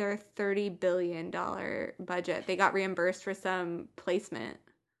went into their $30 billion budget. They got reimbursed for some placement.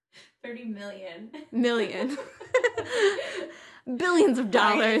 30 million. Million. Billions of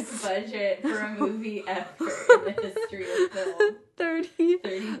dollars. Highest budget for a movie ever in the history of film.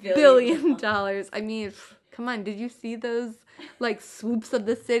 $30 billion. I mean, come on, did you see those like swoops of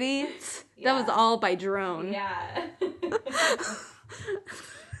the city? That was all by drone. Yeah.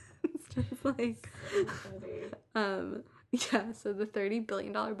 It's just like yeah, so the $30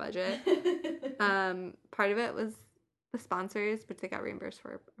 billion budget. Part of it was the sponsors, which they got reimbursed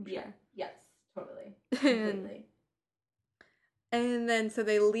for, I'm sure. Yeah. Yes, totally. And, Completely. and then so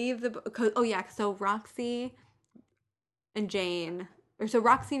they leave the so Roxy and Jane, or so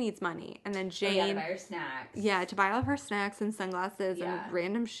Roxy needs money, and then Jane to buy her snacks. Yeah, to buy all of her snacks and sunglasses Yeah. and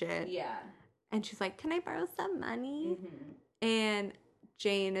random shit. Yeah. And she's like, "Can I borrow some money?" Mm-hmm. And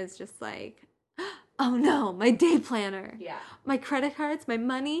Jane is just like, "Oh no, my day planner. Yeah. My credit cards, my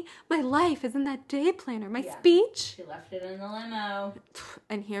money, my life is in that day planner. My Yeah. speech." She left it in the limo.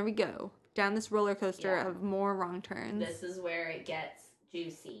 And here we go. Down this roller coaster Yeah. of more wrong turns. This is where it gets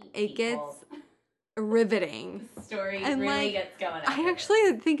juicy. It people. gets riveting. The story And, really like, gets going. I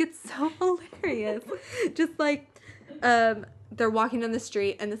actually think it's so hilarious. Just like, they're walking down the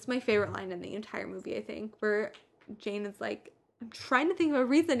street, and this is my favorite line in the entire movie, I think, where Jane is like, "I'm trying to think of a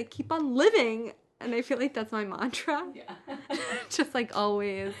reason to keep on living." And I feel like that's my mantra. Yeah. Just like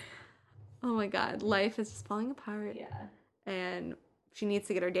always. Oh my God, life is just falling apart. Yeah. And she needs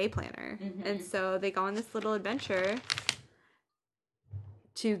to get her day planner. Mhm. And so they go on this little adventure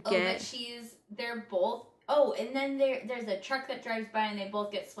to get... They're both... Oh, and then there's a truck that drives by and they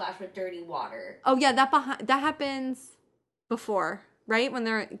both get splashed with dirty water. Oh yeah, that happens before, right? When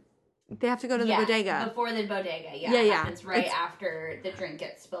they have to go to the bodega. Before the bodega, yeah. Yeah, It yeah. happens right after the drink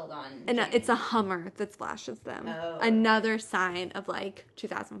gets spilled on And Jane. it's a Hummer that splashes them. Oh. Another sign of like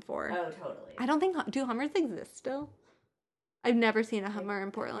 2004. Oh, totally. I don't think... Do Hummers exist still? I've never seen a Hummer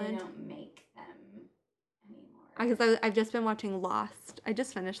in Portland. They don't make them anymore. Because I've just been watching Lost. I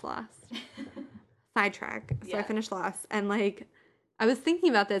just finished Lost. Sidetrack. So I Yeah. finished Lost. And like, I was thinking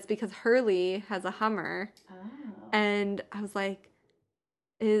about this because Hurley has a Hummer. Oh. And I was like,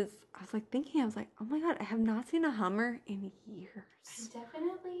 oh my God, I have not seen a Hummer in years.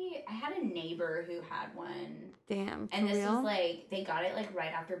 I had a neighbor who had one. Damn. And for this real? was like, they got it like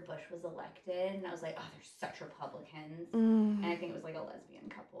right after Bush was elected. And I was like, oh, they're such Republicans. Mm, And I think it was like a lesbian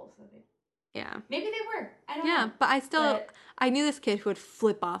couple. So yeah. maybe they were. I don't Yeah, know. but I knew this kid who would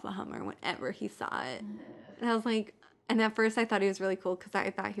flip off a Hummer whenever he saw it. And I was like, and at first I thought he was really cool because I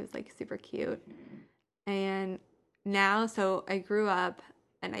thought he was like super cute. And now, so I grew up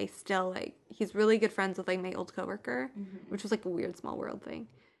and I still like, he's really good friends with like my old coworker, which was like a weird small world thing.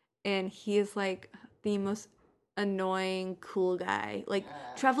 And he is like the most annoying, cool guy. Like,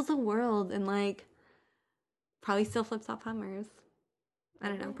 travels the world and like probably still flips off Hummers. I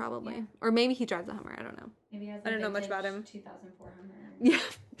don't know, probably. Yeah. Or maybe he drives a Hummer. I don't know. Maybe he has I don't know much about him. 2004 Hummer. Yeah,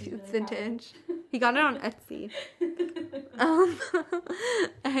 He's it's really proud. vintage. He got it on Etsy.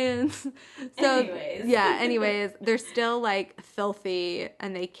 And so, anyways, they're still like filthy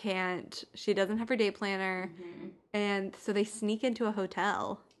and they can't, she doesn't have her day planner. And so they sneak into a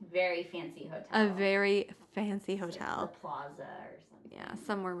hotel. Very fancy hotel. A very fancy It's hotel. Like the Plaza or something. Yeah,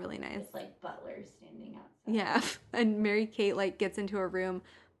 somewhere really nice. It's like butlers standing outside. Yeah. And Mary Kate like gets into a room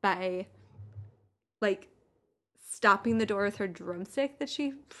by like stopping the door with her drumstick that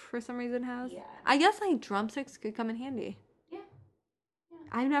she for some reason has. Yeah. I guess like drumsticks could come in handy. Yeah.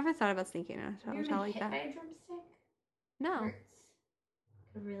 I've never thought about sneaking in a Have you ever hotel been like hit that. by a drumstick? No. Hurts.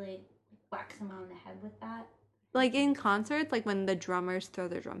 Could really whack someone on the head with that. Like in concerts, like when the drummers throw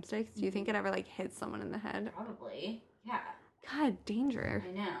their drumsticks, do you think it ever like hits someone in the head? Probably. Yeah. God, danger.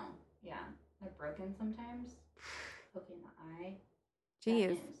 I know. Yeah. They're broken sometimes. Poking the eye. Jeez.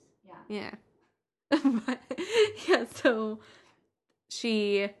 Bad news. Yeah. Yeah. But, yeah, so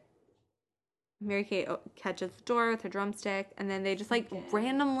Mary Kate catches the door with her drumstick, and then they just like Okay.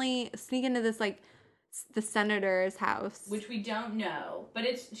 randomly sneak into this like the senator's house. Which we don't know, but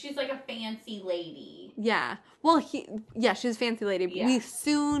she's like a fancy lady. Yeah. Well, she's a fancy lady. But Yeah. we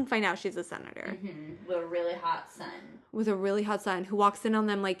soon find out she's a senator With a really hot son. with a really hot son who walks in on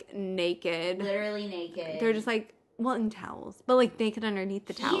them like naked. Literally naked. They're just like, well, in towels, but like naked underneath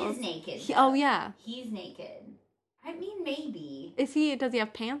the towels. He is naked. Oh though. yeah. He's naked. I mean, maybe. Does he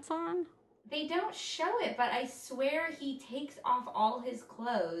have pants on? They don't show it, but I swear he takes off all his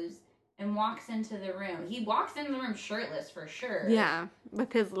clothes and walks into the room. He walks into the room shirtless for sure. Yeah,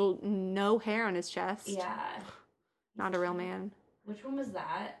 with his no hair on his chest. Yeah. Not a real man. Which one was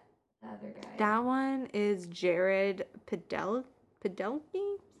that? The other guy. That one is Jared Padalecki?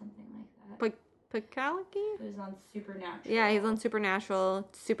 Something like that. Padalecki? Who's on Supernatural. Yeah, he's on Supernatural,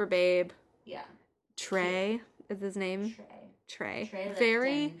 Super Babe. Yeah. Trey is his name. Trey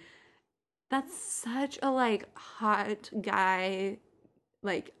Very, Lipton. That's such a, like, hot guy,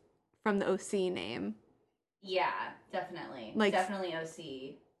 like, from the OC name. Yeah, definitely. Like- Definitely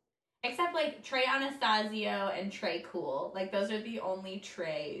OC. Except, like, Trey Anastasio and Trey Cool. Like, those are the only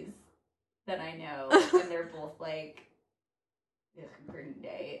Treys that I know. And they're both, like, Green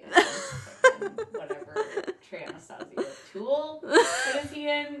Day. And fucking whatever. Trey Anastasio. Tool? What is he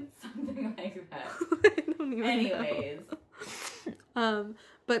in? Something like that. I don't even Anyways. know.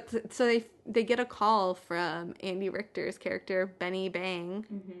 But so they get a call from Andy Richter's character, Benny Bang,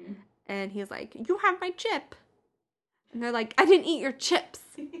 Mm-hmm. and he's like, "You have my chip." And they're like, "I didn't eat your chips."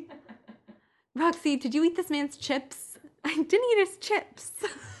 "Roxy, did you eat this man's chips?" "I didn't eat his chips."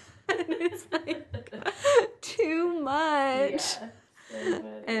 And it's like too much. Yeah. So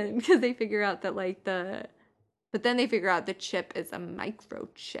funny. And because they figure out that but then they figure out the chip is a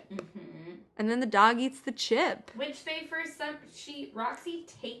microchip. Mm-hmm. And then the dog eats the chip. Which they Roxy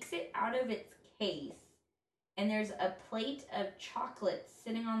takes it out of its case, and there's a plate of chocolate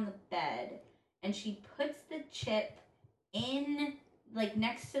sitting on the bed, and she puts the chip in, like,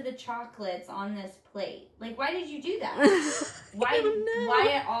 next to the chocolates on this plate. Like, why did you do that? I don't know. Why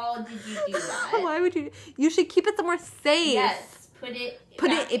at all did you do that? Why would you? You should keep it somewhere safe. Yes, put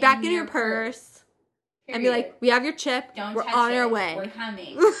it back in your purse. And be like, "We have your chip. Don't We're touch on it. our way." We're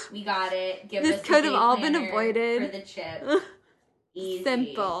coming. We got it. Give This us could a have day all been planner avoided. for the chip. Easy.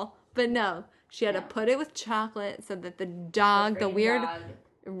 Simple. But no, she had to No. put it with chocolate so that the dog, the freaking weird dog.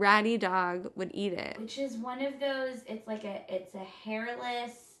 ratty dog, would eat it. Which is one of those, it's a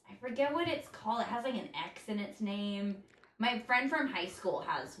hairless, I forget what it's called. It has like an X in its name. My friend from high school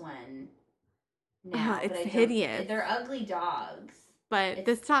has one now. It's but I don't- hideous. They're ugly dogs But It's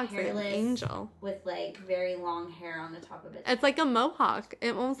this dog's an hairless. angel. with like very long hair on the top of its It's like a mohawk.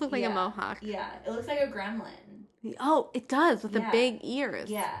 It almost looks like a Yeah. mohawk. Yeah, it looks like a gremlin. Oh, it does, with the Yeah. big ears.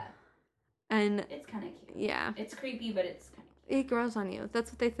 Yeah, And it's kind of cute. yeah, It's creepy, but it's kind it grows on you. That's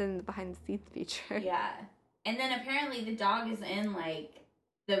what they said in the behind the scenes feature. of yeah. And then apparently the dog is in like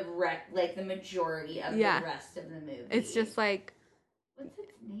the majority of Yeah. the rest of the movie. It's just like, What's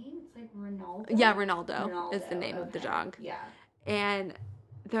its name? It's like Ronaldo. yeah, Ronaldo is the name of the okay. dog. Yeah. And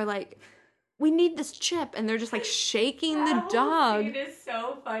they're like, "We need this chip." And they're just like shaking the That whole dog. scene is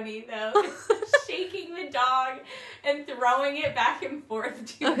so funny though. Shaking the dog and throwing it back and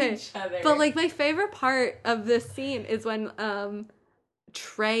forth to Okay, each other. But like my favorite part of this scene is when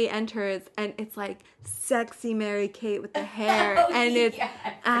Trey enters and it's like sexy Mary Kate with the hair Oh, and it's yes.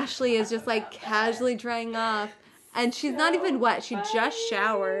 Ashley is just like casually drying off and she's not even wet. She just funny.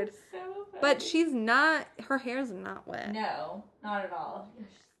 showered. So funny. But she's not, her hair's not wet. No, not at all.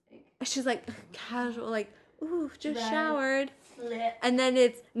 She's like casual, like, "Ooh, just Right. showered." Slip. And then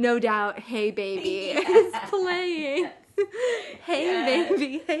it's No Doubt, "Hey Baby." Yes. It's playing. "Hey Yes.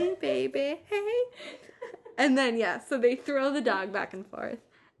 baby, hey baby, hey." And then, yeah, so they throw the dog back and forth.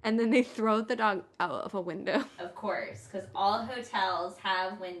 And then they throw the dog out of a window. Of course, because all hotels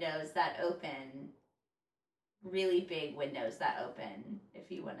have windows that open. Really big windows that open.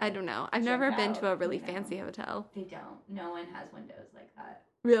 If you want to. I don't know. I've never been to a really fancy hotel. They don't. No one has windows like that.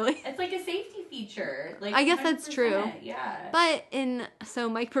 Really? It's like a safety feature. Like I guess that's true. 100%, Yeah. But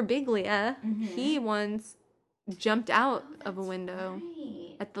Mike Birbiglia, Mhm. he once jumped out Oh, of a that's window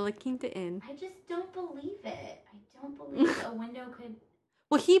right. at the La Quinta Inn. I just don't believe it. I don't believe a window could.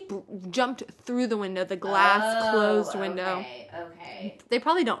 Well, he jumped through the window, the glass closed window. Okay. They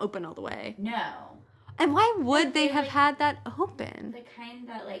probably don't open all the way. No. And why would But they they, have like- had that open? The kind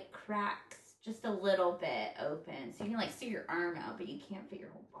that like cracks just a little bit open, so you can like see your arm out, but you can't fit your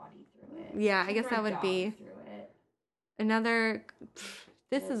whole body through it. Yeah, I You guess can that throw a would be dog through it. another.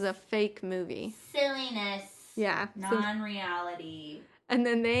 This is a fake movie. Silliness. Yeah. So, Non-reality. and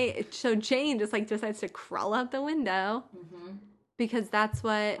then Jane just like decides to crawl out the window Mm-hmm. because that's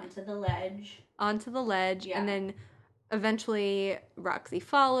what Onto the ledge. onto the ledge, Yeah. and then eventually Roxy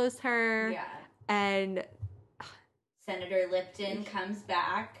follows her, Yeah. and Senator Lipton comes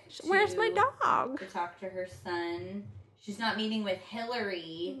back. where's my to- dog? To talk to her son. She's not meeting with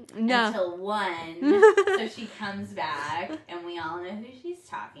Hillary No. until 1. So she comes back, and we all know who she's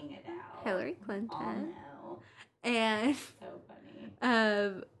talking about. Hillary All Clinton. know. And So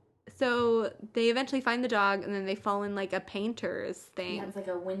funny. so they eventually find the dog, and then they fall in like a painter's thing. Yeah, it's like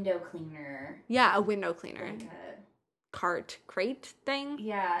a window cleaner. Yeah, a window cleaner. Like Crate thing.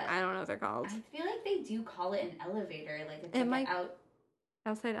 yeah. I don't know what they're called. I feel like they do call it an elevator. Like it's It like might- an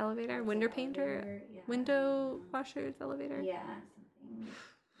Outside elevator, window painter, elevator, yeah. window washer's elevator. Yeah, something like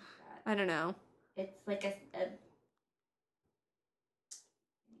that. I don't know. It's like a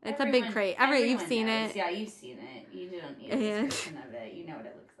It's a big crate. You've everyone seen knows. it. Yeah, you've seen it. You don't need a And- description of it. You know what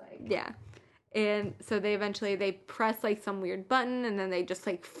it looks like. Yeah. And so they press like some weird button and then they just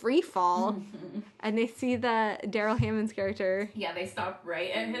like free fall. And they see that Daryl Hammond's character. Yeah, they stop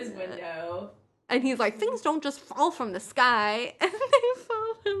right at his window. And he's like, things don't just fall from the sky. And they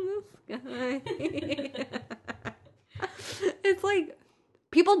fall from the sky. It's like,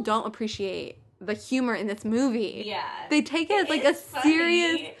 people don't appreciate the humor in this movie. Yeah. They take it as like a funny.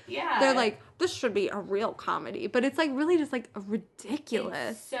 serious. Yeah. They're like, this should be a real comedy. But it's like really just like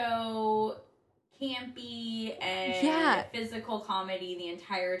ridiculous. It's so campy and Yeah. physical comedy the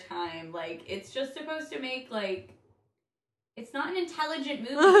entire time. Like, it's just supposed to make like, it's not an intelligent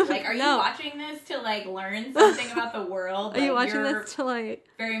movie. Like, are No. you watching this to like learn something about the world? Are you Like, watching you're this to like...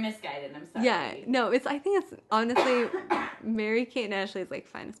 very misguided. I'm sorry. Yeah, no, I think it's honestly Mary-Kate and Ashley's like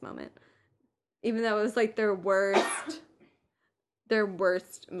finest moment. Even though it was like their worst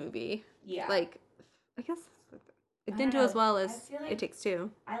movie. Yeah. Like, I guess it I didn't do don't as know. well I as feel like- It Takes Two.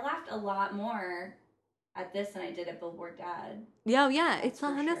 I laughed a lot more at this than I did at Billboard Dad. Yeah, yeah, That's it's for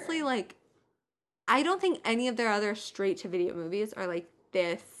honestly sure. like, I don't think any of their other straight-to-video movies are like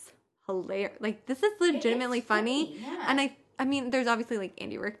this hilarious. Like, this is legitimately It's funny. Yeah. And I mean, there's obviously like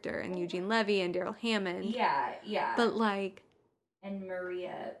Andy Richter and Eugene Levy and Daryl Hammond. Yeah. But like, And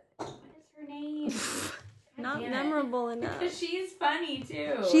Maria, what is her name? not damn it. memorable enough. Because she's funny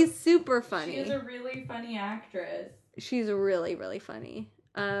too. She's super funny. She's a really funny actress. She's really, really funny.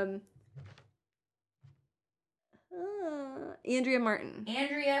 Andrea Martin.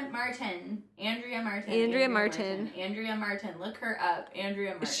 Andrea Martin. Look her up.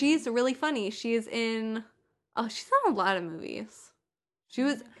 Andrea Martin. She's really funny. She's in a lot of movies.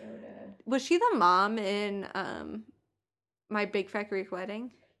 Was she the mom in My Big Fat Greek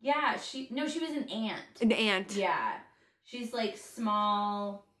Wedding? Yeah, she was an aunt. An aunt. Yeah. She's like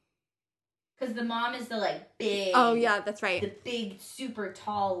small. Because the mom is the like big. Oh yeah, that's right. The big, super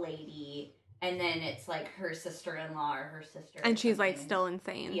tall lady. And then it's like her sister-in-law or her sister. And she's like something. still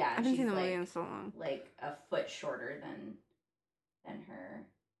insane. Yeah, I haven't seen she's, the movie like- in so long. Like a foot shorter than her.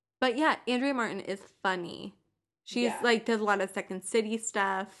 But yeah, Andrea Martin is funny. She's Yeah. like does a lot of Second City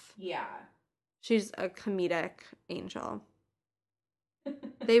stuff. Yeah. She's a comedic angel.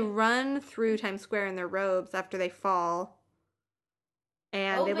 They run through Times Square in their robes after they fall.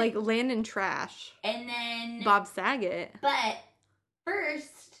 And Oh, they but- like land in trash. And then Bob Saget. But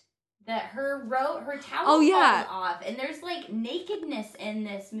first her towel Oh, yeah. falls off. And there's like nakedness in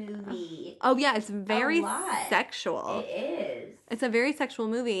this movie. Oh yeah, it's very lot. sexual. It is. It's a very sexual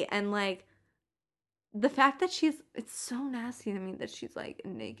movie, and like the fact that it's so nasty to me that she's like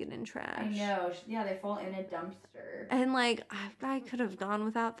naked in trash. I know. Yeah, they fall in a dumpster. And like I could have gone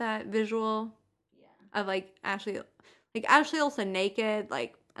without that visual Yeah. of like Ashley Olsen naked.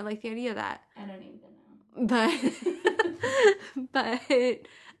 Like I like the idea of that. I don't even know. But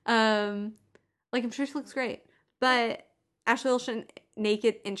like I'm sure she looks great. But Ashley Olsen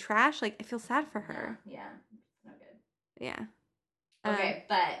naked in trash, like I feel sad for her. Yeah. It's not good. Yeah. Okay,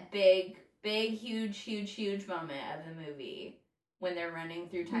 but big, huge moment of the movie when they're running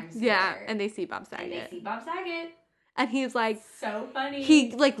through Times Square. Yeah, and they see Bob And Saget. they see Bob Saget. And he's like So funny.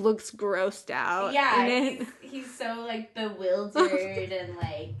 he like looks grossed out. Yeah, in it. he's so like bewildered and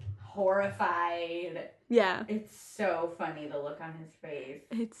like horrified. Yeah. It's so funny, the look on his face.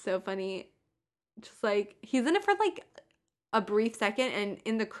 It's so funny. Just like he's in it for like a brief second, and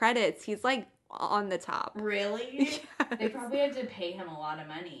in the credits he's like on the top. Really? They Yes. probably had to pay him a lot of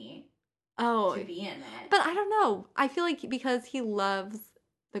money Oh, to be in it. but I don't know. I feel like because he loves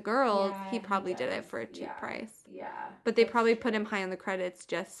the girls, Yeah, he probably did does. it for a cheap Yeah. price. Yeah. But they that's probably true. put him high on the credits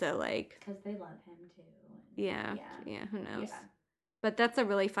just so like Because they love him too. yeah, Yeah. who knows. Yeah. But that's a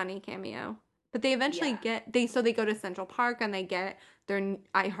really funny cameo. But they eventually Yeah. they go to Central Park and they get their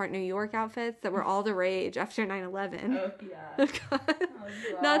I Heart New York outfits that were all the rage after 9/11. Oh, yeah.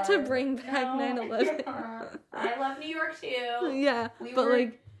 Oh, Not to God. bring back No. 9/11. I love New York too. Yeah, We but were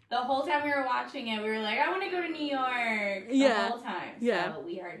like the whole time we were watching it, we were like, I want to go to New York. The Yeah. whole time. Yeah. So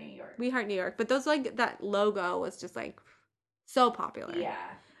We Heart New York. We Heart New York. But those like that logo was just like so popular. Yeah.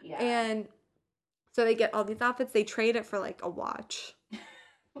 Yeah. And so they get all these outfits. They trade it for like a watch.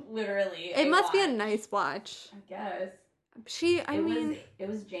 Literally. It must be a watch. nice watch. I guess. It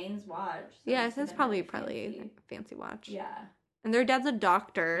was Jane's watch. So yeah, must so have it's been probably really fancy. a fancy watch. Yeah. And their dad's a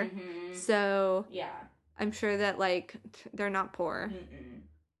doctor. Mhm. So Yeah. I'm sure that like they're not poor. Mm-mm.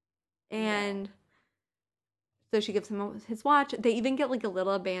 And so she gives him his watch. They even get like a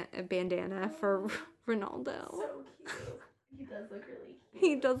little bandana for Ronaldo. So cute. He does look really cute.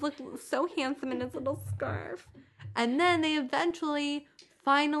 He does look so handsome in his little scarf. And then they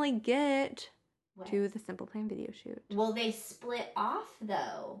finally get What? to the Simple Plan video shoot. Well, they split off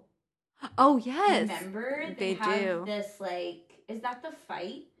though. Oh, yes. Remember? They have do. this, like, is that the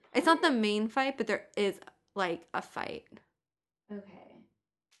fight? It's not the main fight, but there is, like, a fight. Okay.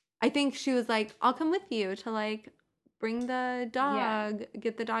 I think she was like, I'll come with you to, like, bring the dog,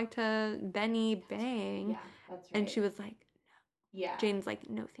 get the dog to Benny Bang. Yeah, that's right. And she was like, yeah. Jane's like,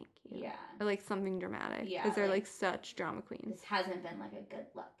 no, thank you. Yeah. Or, like, something dramatic. Yeah, Because they're, like, like, such drama queens. This hasn't been, like, a good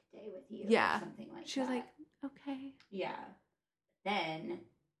luck day with you. Yeah. Or something like that. She was like, okay. Yeah. Then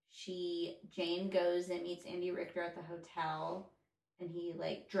Jane goes and meets Andy Richter at the hotel, and he,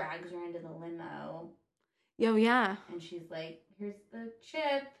 like, drags her into the limo. Oh, yeah. And she's like, here's the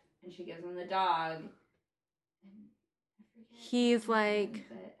chip. And she gives him the dog. And I forget He's what happened, like,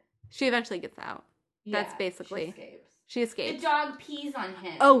 but she eventually gets out. That's yeah, basically, she escapes. The dog pees on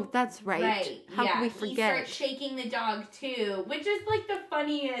him. Oh, that's right. Right. How yeah. could we forget? He starts shaking the dog too, which is like the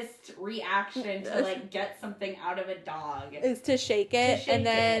funniest reaction to like get something out of a dog. Is to shake it and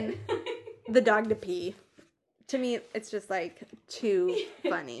then the dog to pee. To me, it's just like too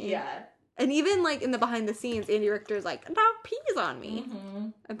funny. Yeah. And even like in the behind the scenes, Andy Richter's like, a dog pees on me. Mm-hmm.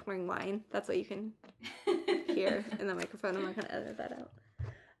 I'm pouring wine. That's what you can hear in the microphone. I'm not gonna edit that out.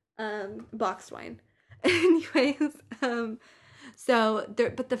 Boxed wine. Anyways, so there,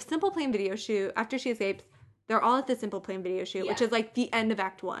 but the Simple Plan video shoot, after she escapes, they're all at the Simple Plan video shoot, which is like the end of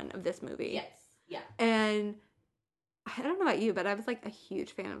Act 1 of this movie. Yes. Yeah. And I don't know about you, but I was like a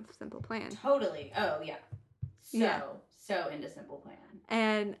huge fan of Simple Plan. Totally. Oh, yeah. So into Simple Plan.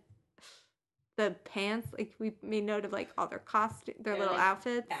 And the pants, like we made note of like all their costumes, their little like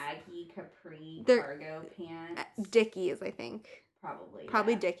outfits. Baggy capri They're, cargo pants. Dickies, I think.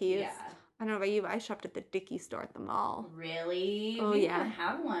 Probably Yeah. Dickies. Yeah. I don't know about you, but I shopped at the Dickies store at the mall. Really? Oh, we yeah. don't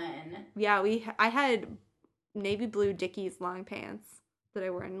have one. Yeah, I had navy blue Dickies long pants that I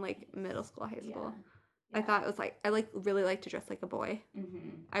wore in like middle school, high school. Yeah. I thought it was like, I like really like to dress like a boy. Mm-hmm.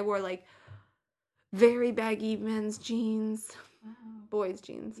 I wore like very baggy men's jeans, Wow. boys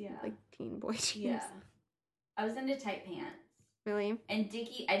jeans, Yeah. like teen boy jeans. Yeah. I was into tight pants. Really? And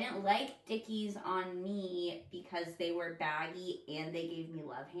I didn't like Dickies on me because they were baggy and they gave me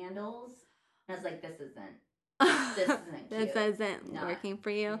love handles. And I was like, this isn't cute. This isn't working for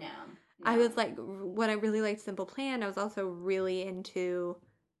you. No. I was like, when I really liked Simple Plan, I was also really into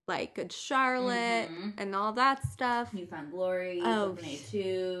like Good Charlotte and all that stuff. New Found Glory,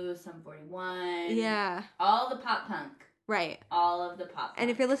 Blink-182, Sum 41. Yeah. All the pop punk. Right. All of the pop punk. And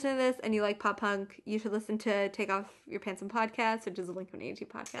if you're listening to this and you like pop punk, you should listen to Take Off Your Pants and Podcast, which is a Blink-182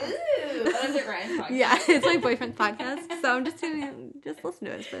 podcast. Ooh, that was it, Ryan's podcast. Yeah, it's my boyfriend's podcast. So I'm just listen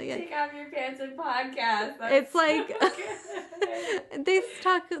to it. It's really good. Take Off Your Pants and Podcast. It's like they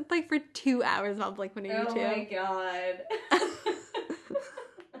talk like for 2 hours about Blink-182. Oh my god.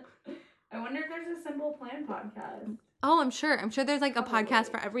 I wonder if there's a Simple Plan podcast. Oh, I'm sure. I'm sure there's like a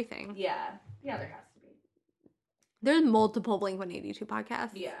podcast for everything. Yeah. Yeah, there has to be. There's multiple Blink-182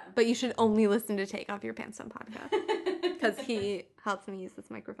 podcasts. Yeah. But you should only listen to Take Off Your Pants on podcast. Because he helps me use this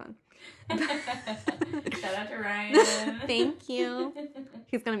microphone. Shout out to Ryan. Thank you.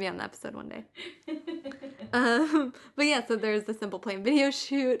 He's going to be on the episode one day. But yeah, so there's the Simple Plan video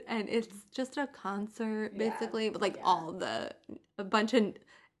shoot, and it's just a concert, basically, with like a bunch of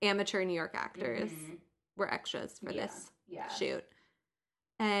amateur New York actors were extras for this shoot.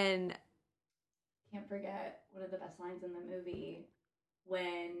 And can't forget one of the best lines in the movie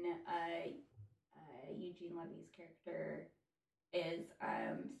when Eugene Levy's character is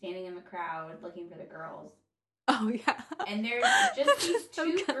standing in the crowd looking for the girls. Oh, yeah. And there's just these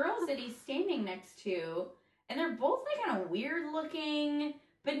two girls that he's standing next to, and they're both like kind of weird looking,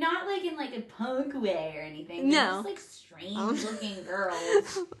 but not like in like a punk way or anything. They're just like strange looking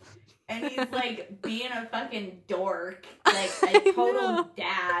girls. And he's like being a fucking dork, like a total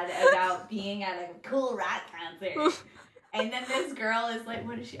dad about being at a cool rock concert. And then this girl is like,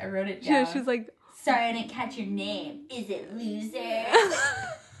 what is she? I wrote it down. Yeah, she's like, sorry I didn't catch your name. Is it Loser?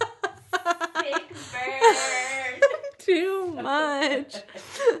 Sick bird. Too much.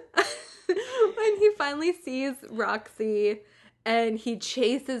 When he finally sees Roxy and he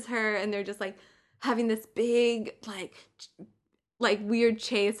chases her and they're just like having this big like weird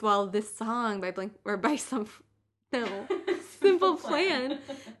chase while this song by Simple Plan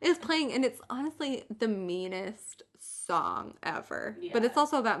is playing, and it's honestly the meanest song ever. Yeah. But it's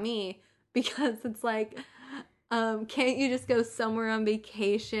also about me because it's like, can't you just go somewhere on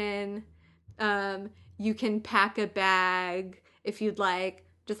vacation? You can pack a bag if you'd like.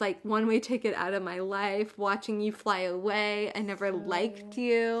 Just like one-way ticket out of my life, watching you fly away. I never liked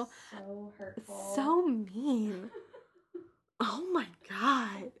you. So hurtful. So mean. Oh my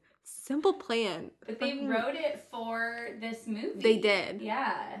god. Simple Plan. But they wrote it for this movie. They did.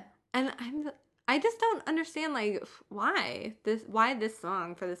 Yeah. And I just don't understand, like, why this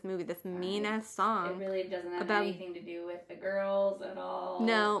song for this movie, this mean ass It song. really doesn't have about- anything to do with the girls at all.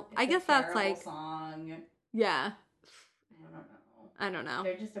 No, It's I a guess that's terrible like, song. yeah, I don't know. I don't know.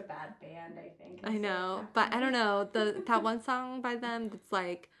 They're just a bad band, I think. I know, but I don't know, that one song by them that's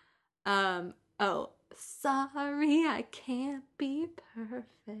like, oh, sorry, I can't be perfect.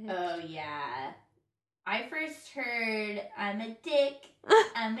 Oh, yeah. I first heard, I'm a dick,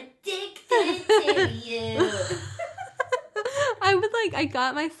 I'm addicted to you. I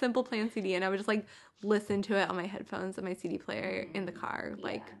got my Simple Plan CD and I would just like listen to it on my headphones and my CD player in the car.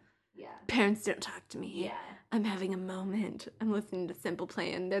 Like, Yeah. parents don't talk to me. Yeah. I'm having a moment. I'm listening to Simple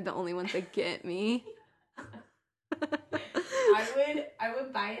Plan. They're the only ones that get me. I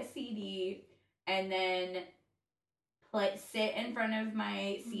would buy a CD and then sit in front of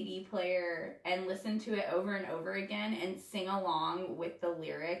my CD player and listen to it over and over again and sing along with the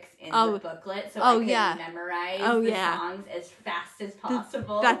lyrics in the booklet so I could memorize the songs as fast as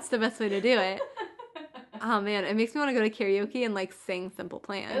possible. That's the best way to do it. Oh man, it makes me want to go to karaoke and like sing Simple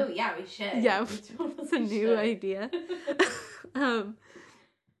Plan. Oh yeah, we should. Yeah, totally it's a new idea. But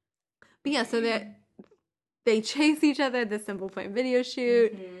yeah, so they chase each other at the Simple Plan video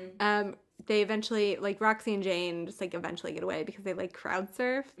shoot. Mm-hmm. They eventually, like, Roxy and Jane just like eventually get away because they like crowd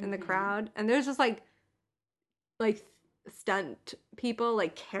surf in the crowd, and there's just like stunt people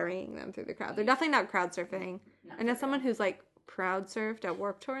like carrying them through the crowd. They're definitely not crowd surfing. And as someone who's like crowd surfed at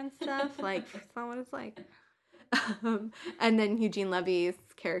Warped Tour and stuff, like that's not what it's like. And then Eugene Levy's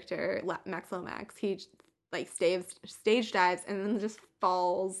character Max Lomax, he like stage dives and then just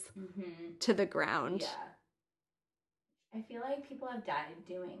falls to the ground. Yeah, I feel like people have died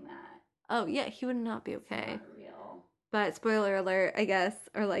doing that. Oh yeah, he would not be okay. It's not real. But spoiler alert, I guess,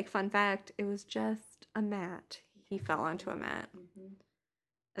 or like fun fact, it was just a mat. He fell onto a mat.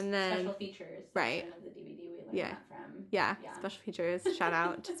 And then special features, right? Of the DVD we learned that from. Yeah, special features. Shout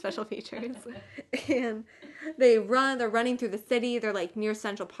out to special features. And they're running through the city. They're like near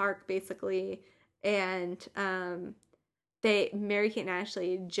Central Park, basically, and Mary-Kate and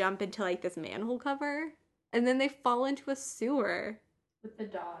Ashley jump into like this manhole cover, and then they fall into a sewer with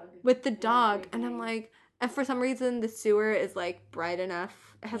the dog. And I'm like, and for some reason the sewer is like bright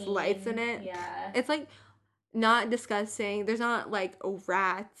enough. It has lights in it. Yeah, it's like not disgusting. There's not like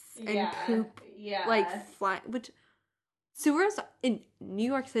rats and poop like fly, which sewers in New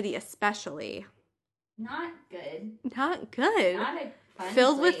York City especially not good. Not good. Not a fun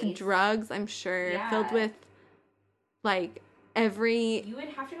filled place. With drugs, I'm sure. Filled with like every. You would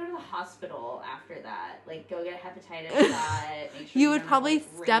have to go to the hospital after that. Like go get a hepatitis shot. Make sure you would probably have,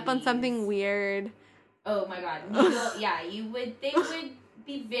 like, step on rabies. something weird. Oh my god. You would. They would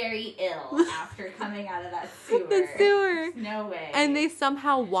be very ill after coming out of that sewer. The sewer. There's no way. And they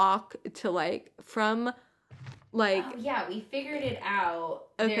somehow walk to like from like. Oh, yeah, we figured it out.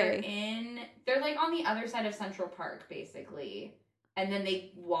 Okay. They're like on the other side of Central Park, basically. And then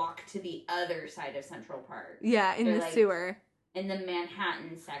they walk to the other side of Central Park. Yeah, in the sewer. In the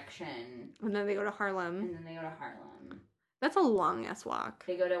Manhattan section. And then they go to Harlem. That's a long ass walk.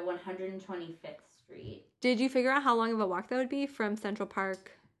 They go to 125th Street. Did you figure out how long of a walk that would be from Central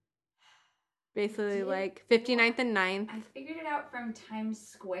Park? Basically, like 59th and 9th. I figured it out from Times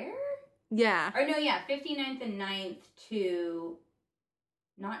Square? Yeah. Or no, yeah, 59th and 9th to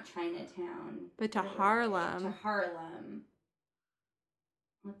not Chinatown. But to Harlem. To Harlem.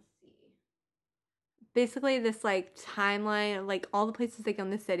 Let's see. Basically, this like timeline of like all the places they go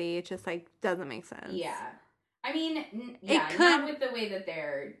in the city, it just like doesn't make sense. Yeah. I mean, it could, not with the way that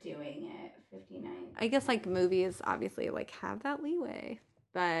they're doing it. 59. I guess like movies obviously like have that leeway,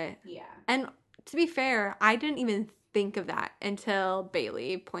 but yeah. And to be fair, I didn't even think of that until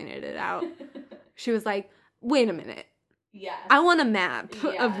Bailey pointed it out. She was like, "Wait a minute. Yeah. I want a map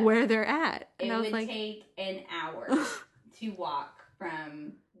of where they're at." And it I was would like, take an hour to walk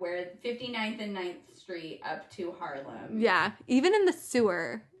from where 59th and 9th Street up to Harlem. Yeah, even in the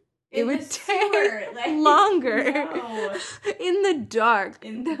sewer. It would take like, longer. No. In the dark.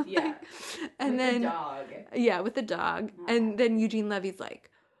 Yeah. And with then the dog. Yeah, with the dog. And then Eugene Levy's like,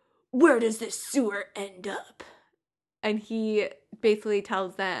 "Where does this sewer end up?" And he basically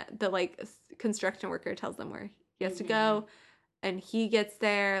tells that the like construction worker tells them where he has to go. And he gets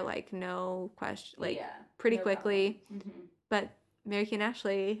there like no question, like pretty quickly. But Mary-Kate and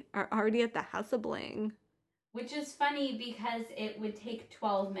Ashley are already at the House of Bling. Which is funny because it would take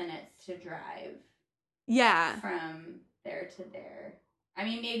 12 minutes to drive. Yeah. From there to there. I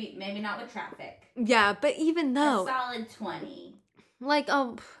mean, maybe not with traffic. Yeah, but even though. A solid 20. Like,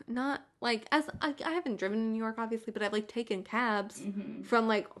 not like as I haven't driven in New York, obviously, but I've like taken cabs from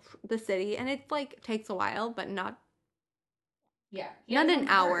like the city, and it like takes a while, but not Yeah. He not has an one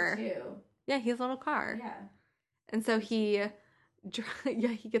car, hour. too. Yeah, he has a little car. Yeah. And so he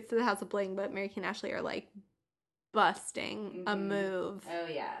gets to the House of Bling, but Mary Kate and Ashley are like busting a move. Oh,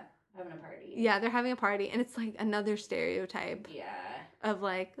 yeah. Having a party. Yeah, they're having a party, and it's like another stereotype Yeah. of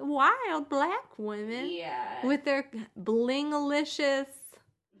like wild black women Yeah. with their bling-alicious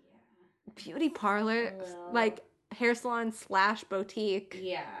beauty parlor, like hair salon / boutique.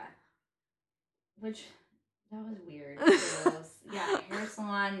 Yeah. Which, that was weird. Too. Yeah, hair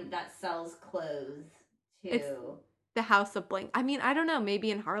salon that sells clothes, too. It's the House of Bling. I mean, I don't know,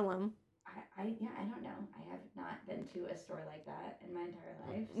 maybe in Harlem. I don't know. I have not been to a store like that in my entire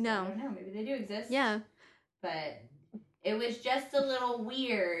life. So No. I don't know. Maybe they do exist. Yeah. But it was just a little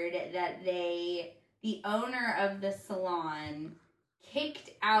weird that the owner of the salon kicked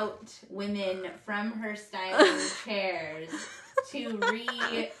out women from her styling chairs to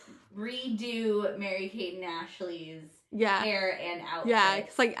redo Mary Kate and Ashley's hair and outfit. Yeah,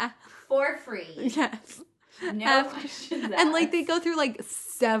 it's like for free. Yes. No questions asked. And like they go through like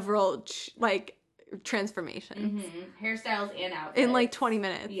several transformations. Hairstyles and outfits. In like 20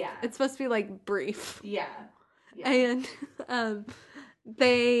 minutes. Yeah. It's supposed to be like brief. Yeah. And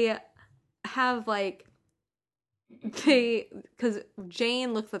they have like because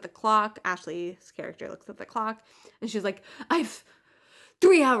Jane looks at the clock, Ashley's character looks at the clock, and she's like, I've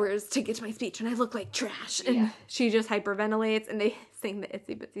 3 hours to get to my speech and I look like trash. And she just hyperventilates, and they sing the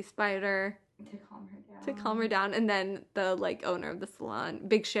Itsy Bitsy Spider to calm her down. And then the like owner of the salon,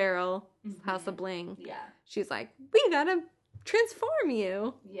 Big Cheryl, House of Bling, she's like, we gotta transform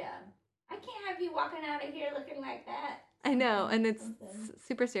you. Yeah. I can't have you walking out of here looking like that. I know, and it's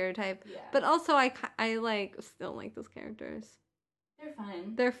super stereotype. Yeah. But also, I like still like those characters. They're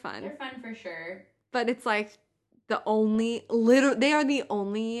fun. They're fun. They're fun for sure. But it's like they are the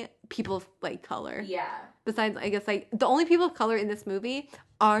only people of like color. Yeah. Besides, I guess like the only people of color in this movie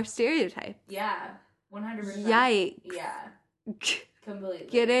are stereotypes. Yeah. 100%. Yikes. Yeah. Completely.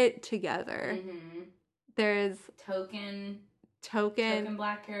 Get it together. There's token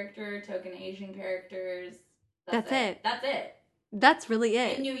black character, token Asian characters. That's it. That's it. That's really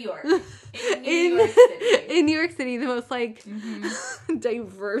it. In New York. In New York City. In New York City, the most like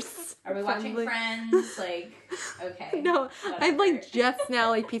diverse. Are we watching Friends? Like, okay. No, whatever. I'm like just now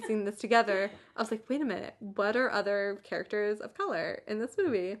like piecing this together. I was like, wait a minute. What are other characters of color in this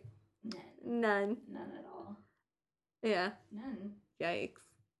movie? None. None at all. Yeah. None. Yikes.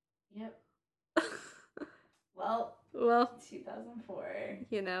 Yep. Well, 2004.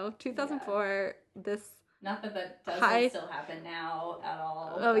 You know, 2004, this... Not that doesn't still happen now at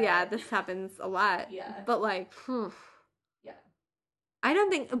all. Oh, yeah, this happens a lot. Yeah. But, like, yeah. I don't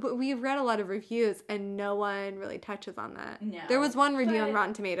think... But we've read a lot of reviews, and no one really touches on that. No. There was one review on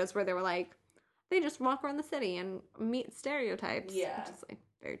Rotten Tomatoes where they were like, they just walk around the city and meet stereotypes. Yeah. Which is, like,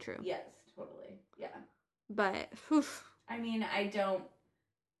 very true. Yes, totally. Yeah. But, I mean, I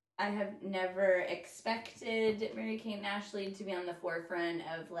have never expected Mary Kate and Ashley to be on the forefront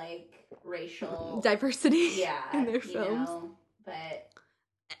of like racial diversity in their films. But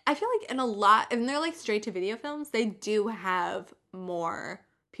I feel like in a lot, and they're like straight to video films, they do have more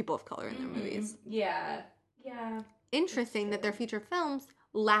people of color in their movies. Yeah. Yeah. Interesting that their feature films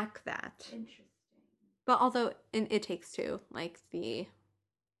lack that. Interesting. But although in It Takes Two, like the,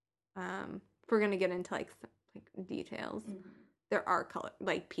 if we're gonna get into like details. There are color,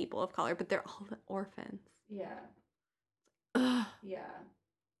 like people of color, but they're all orphans. Yeah. Ugh. Yeah.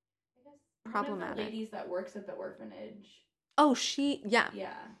 I guess problematic. One of the ladies that works at the orphanage. Oh, Yeah.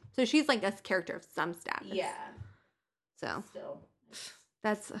 So she's like a character of some status. Yeah. So. Still.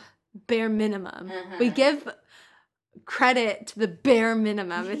 That's bare minimum. We give credit to the bare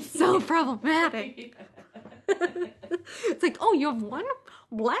minimum. It's so problematic. It's like, oh, you have one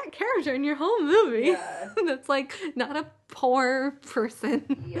black character in your whole movie. Yeah. That's like not a poor person.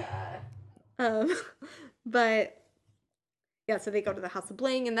 Yeah. But yeah, so they go to the House of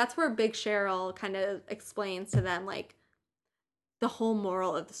Bling, and that's where Big Cheryl kind of explains to them like the whole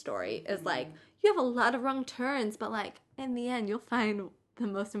moral of the story is like you have a lot of wrong turns, but like in the end you'll find the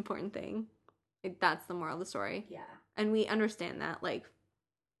most important thing. Like, that's the moral of the story. Yeah. And we understand that like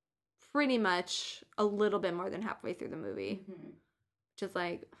pretty much a little bit more than halfway through the movie. Which is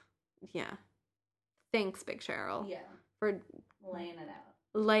like, yeah. Thanks, Big Cheryl. Yeah. For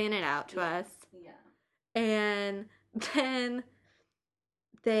laying it out to us. Yeah. And then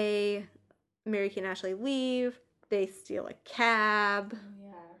Mary Kate and Ashley leave. They steal a cab.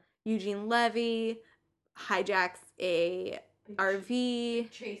 Yeah. Eugene Levy hijacks a RV,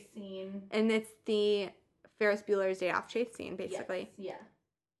 chase scene. and it's the Ferris Bueller's Day Off chase scene, basically. Yes.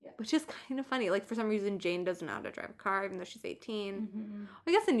 Yeah. Which is kind of funny. Like, for some reason, Jane doesn't know how to drive a car, even though she's 18. Mm-hmm.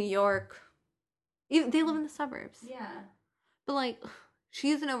 I guess in New York, they live in the suburbs. Yeah. But, like,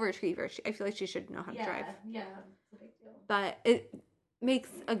 she's an overachiever. I feel like she should know how to drive. Yeah. It's a big deal. But it makes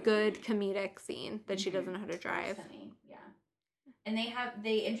a good comedic scene that she doesn't know how to drive. Funny. Yeah. And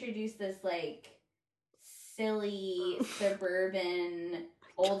they introduce this, like, silly suburban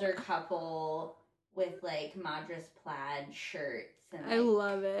older couple with, like, Madras plaid shirts and, like, I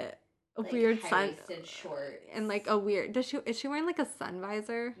love it. A like, weird sun high-waisted shorts. and like a weird. Is she wearing like a sun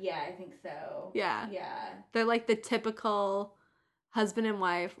visor? Yeah, I think so. Yeah. Yeah. They're like the typical husband and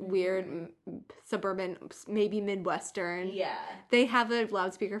wife, weird suburban, maybe Midwestern. Yeah. They have a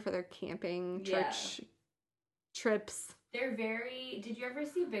loudspeaker for their camping church Yeah. trips. They're very. Did you ever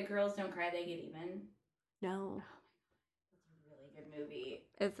see Big Girls Don't Cry They Get Even? No. That's a really good movie.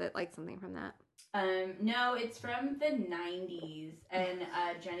 Is it like something from that? No, it's from the 90s, and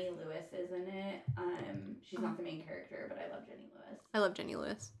Jenny Lewis is in it. She's not the main character, but I love Jenny Lewis. I love Jenny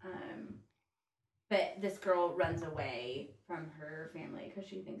Lewis. But this girl runs away from her family because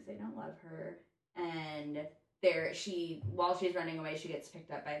she thinks they don't love her, and while she's running away, she gets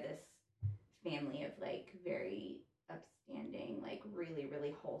picked up by this family of, like, very upstanding, like, really,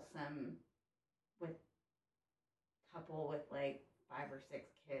 really wholesome couple with, like, 5 or 6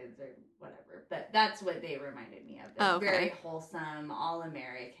 kids or whatever. But that's what they reminded me of. Oh, okay. Very wholesome,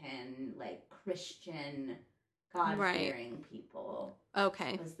 all-American, like, Christian, God-fearing people.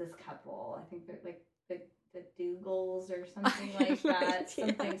 Okay. Was this couple. I think they're, like, the Dougals or something like that. Yeah.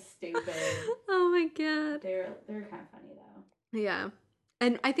 Something stupid. Oh my god. They're kind of funny, though. Yeah.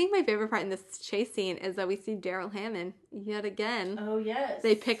 And I think my favorite part in this chase scene is that we see Daryl Hammond yet again. Oh, yes.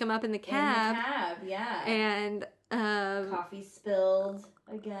 They pick him up in the cab. In the cab, yeah. And coffee spilled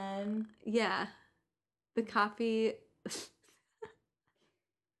again. Yeah. The coffee.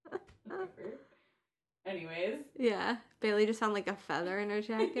 Anyways. Yeah. Bailey just found like a feather in her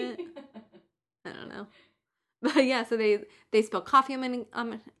jacket. I don't know. But yeah, so they spill coffee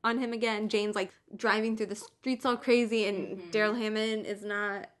on him again. Jane's like driving through the streets all crazy, and Daryl Hammond is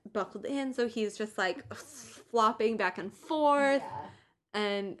not buckled in, so he's just like flopping back and forth. Yeah.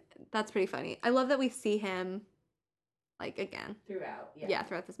 And that's pretty funny. I love that we see him like again. Throughout. Yeah,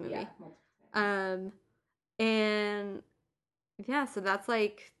 throughout this movie. Yeah, multiple times. And yeah, so that's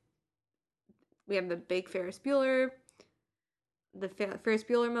like we have the big Ferris Bueller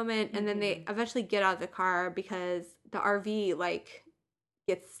moment, and then they eventually get out of the car because the RV like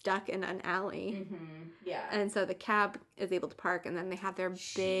gets stuck in an alley. Yeah. And so the cab is able to park, and then they have their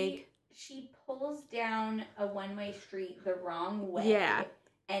big. She pulls down a one-way street the wrong way. Yeah.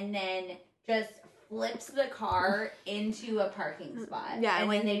 And then just flips the car into a parking spot. Yeah, and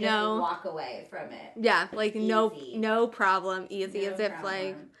like, then they no- just walk away from it. Yeah, like Easy. no problem, easy, No as if problem.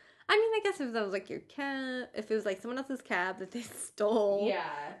 like. I mean, I guess if that was like your cab, if it was like someone else's cab that they stole, Yeah.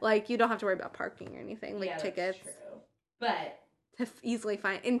 like you don't have to worry about parking or anything, like Yeah, that's tickets. true. But To easily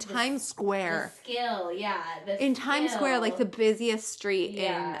find in Times Square. the skill, yeah. In Times Square, like the busiest street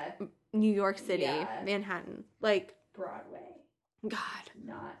Yeah. in New York City, Yeah. Manhattan. Like, Broadway. God.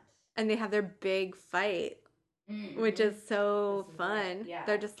 Not. And they have their big fight, which is so This is fun. it, yeah.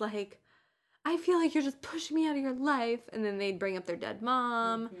 They're just like, I feel like you're just pushing me out of your life. And then they bring up their dead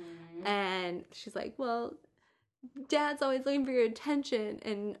mom. And she's like, well, Dad's always looking for your attention.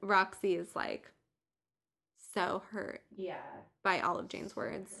 And Roxy is like so hurt Yeah. by all of Jane's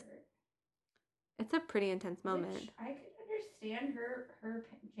words. It's a pretty intense moment. Which I could understand her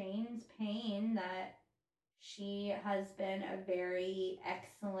Jane's pain that she has been a very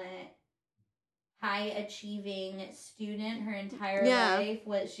excellent, high achieving student her entire Yeah. life.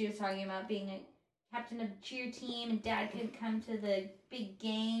 What she was talking about being a captain of the cheer team, and Dad couldn't come to the big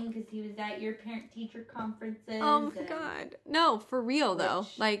game because he was at your parent teacher conferences. Oh my and- god. No, for real though.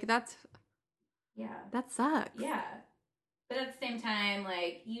 Which- Like that sucks. Yeah. But at the same time,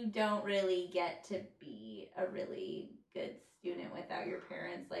 like, you don't really get to be a really good student without your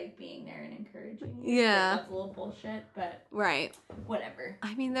parents, like, being there and encouraging you. Yeah. Like, that's a little bullshit, but Right. whatever.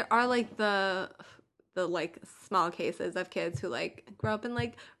 I mean, there are like the like small cases of kids who like grow up in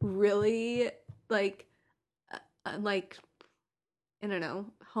like really like like I don't know,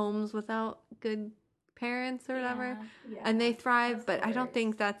 homes without good parents or whatever. Yeah. And they thrive, Of but I don't course.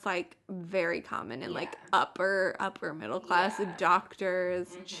 think that's like very common in like Yeah. upper middle class Yeah. doctors,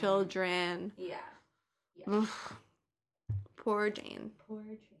 Mhm. children. Yeah. Ugh. Poor Jane. Poor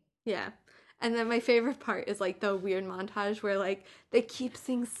Jane. Yeah. And then my favorite part is like the weird montage where like they keep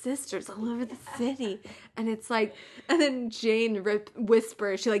seeing sisters all over the city, and it's like, and then Jane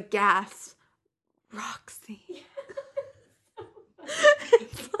whispers, she like gasps, Roxy.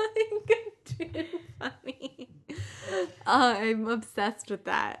 It's like too funny. I'm obsessed with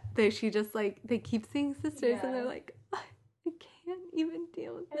that. She just like, they keep seeing sisters, and they're like, I can't even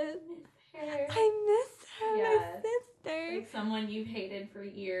deal with this. I miss her, my sister. Like someone you've hated for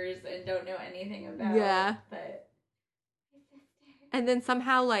years and don't know anything about. Yeah. But and then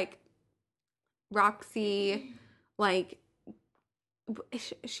somehow like Roxy, like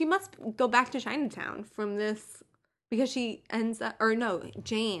she must go back to Chinatown from this, because she ends up, or no,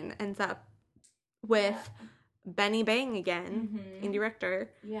 Jane ends up with Benny Bang again, Andy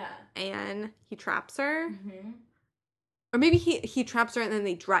Richter. Yeah. And he traps her. Mm-hmm. Or maybe he traps her and then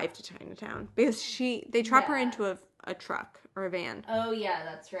they drive to Chinatown, because they trap her into a truck or a van. Oh, yeah,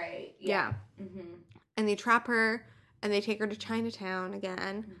 that's right. Yeah. Mm-hmm. And they trap her and they take her to Chinatown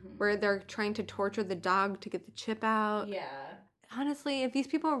again, where they're trying to torture the dog to get the chip out. Yeah. Honestly, if these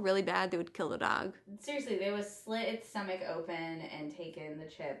people were really bad, they would kill the dog. Seriously, they would slit its stomach open and taken the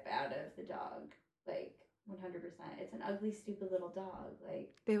chip out of the dog. Like, 100%. It's an ugly, stupid little dog.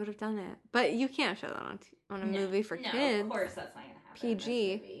 Like, they would have done it. But you can't show that on a movie for kids. No, of course that's not going to happen.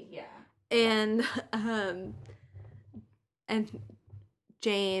 PG. In this movie. Yeah. And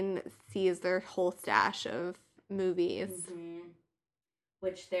Jane sees their whole stash of movies. Mm-hmm.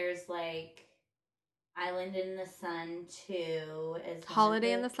 Which there's like Island in the Sun 2 is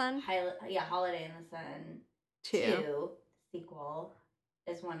Holiday in the Sun? Holiday in the Sun 2 sequel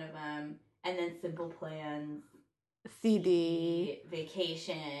is one of them, and then Simple Plans CD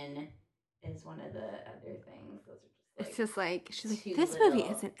Vacation is one of the other things. Those are it's just like, she's like, two this movie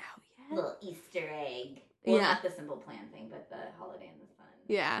little- isn't out yet. little Easter egg. Well, Yeah. not the Simple Plan thing, but the Holiday in the Sun.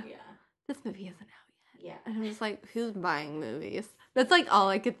 Yeah. Yeah. This movie isn't out yet. Yeah. And I'm just like, who's buying movies? That's like all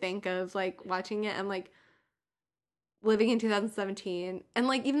I could think of, like watching it. I'm like, living in 2017, and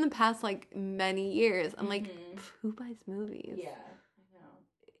like even the past like many years, I'm like, who buys movies? Yeah, I know.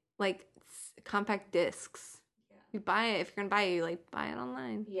 Like compact discs. Yeah. You buy it, if you're gonna buy it, you like buy it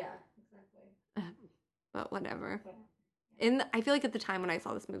online. Yeah, exactly. But whatever. Yeah. I feel like at the time when I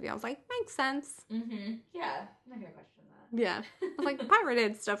saw this movie, I was like, makes sense. Mm-hmm. Yeah, I'm not gonna question that. Yeah. I was like,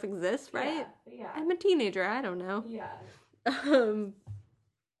 pirated stuff exists, right? Yeah. I'm a teenager, I don't know. Yeah.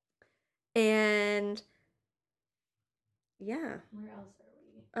 And yeah. Where else are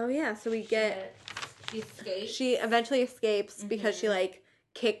we? Oh yeah, so we get She escapes. she eventually escapes because she like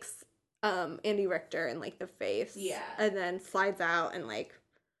kicks Andy Richter in like the face. Yeah. And then slides out, and like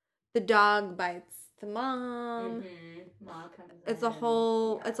the dog bites the mom. Mom comes It's in. a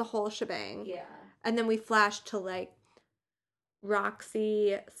whole shebang. Yeah. And then we flash to like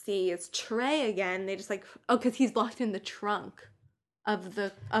Roxy sees Trey again. They just like, because he's locked in the trunk of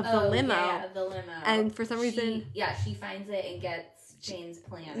the limo. Yeah, the limo. And for some reason, she finds it and gets Jane's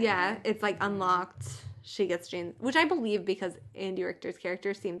plan. yeah, it's like unlocked. She gets Jane, which I believe because Andy Richter's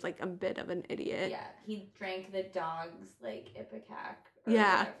character seems like a bit of an idiot. Yeah, he drank the dog's like Ipecac or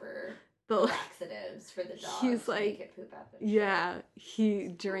whatever. The laxatives for the dog. He's to like, make it poop out the yeah, he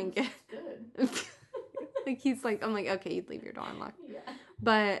drank it. Good. Like he's like, I'm like, okay, you'd leave your door unlocked. Yeah.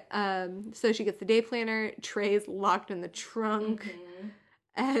 But so she gets the day planner. Trey's locked in the trunk,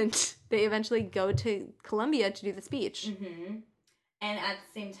 and they eventually go to Columbia to do the speech. And at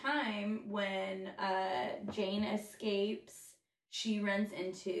the same time, when Jane escapes, she runs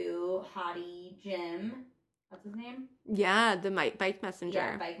into Hottie Jim. What's his name? Yeah, the bike messenger.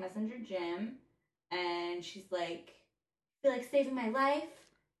 Yeah, bike messenger Jim. And she's like, I feel like saving my life.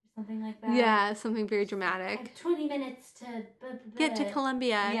 Or something like that. Yeah, something very I dramatic. have 20 minutes to Get to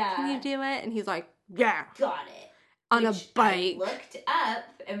Columbia. Yeah. Can you do it? And he's like, yeah. Got it. On Which a bike. I looked up,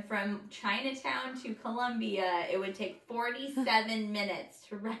 and from Chinatown to Columbia, it would take 47 minutes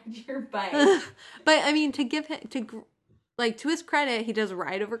to ride your bike. But I mean, to give him to his credit, he does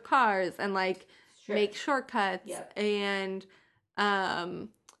ride over cars and like make shortcuts. Yep. And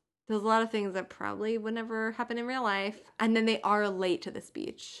there's a lot of things that probably would never happen in real life. And then they are late to the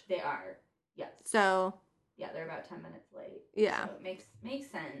speech. They are. Yes. So yeah, they're about 10 minutes late. Yeah. So it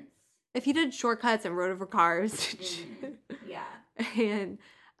makes sense. if he did shortcuts and rode over cars. Yeah. And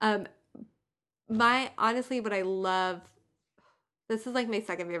honestly, what I love, this is like my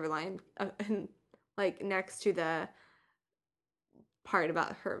second favorite line, like next to the part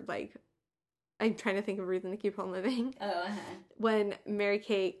about her, like, I'm trying to think of a reason to keep on living. Oh, uh-huh. When Mary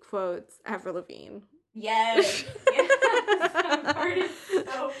Kate quotes Avril Lavigne. Yes. That part is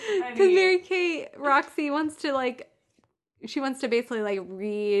so funny. Because Mary Kate, Roxy wants to basically like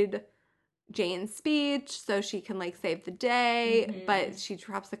read Jane's speech so she can like save the day, Mhm. but she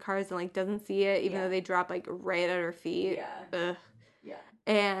drops the cards and like doesn't see it, even Yeah. though they drop like right at her feet. Yeah. Ugh. Yeah.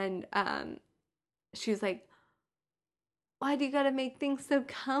 And she's like, why do you gotta make things so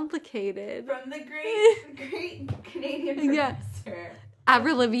complicated? From the great Canadian Yeah. professor.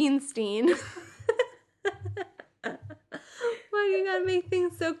 Avril Lavigne. Why do you gotta make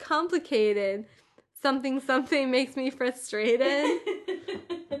things so complicated? Something makes me frustrated.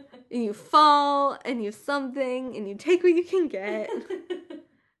 And you fall, and you something, and you take what you can get.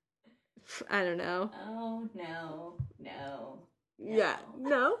 I don't know. Oh, no. No. Yeah.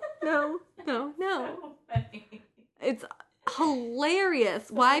 No. So funny. It's hilarious.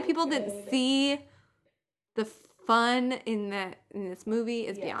 Why people didn't good. see the fun in this movie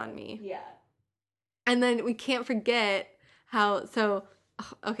is Yeah. beyond me. Yeah. And then we can't forget how,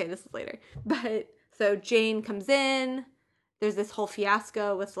 okay, this is later. But, so Jane comes in, there's this whole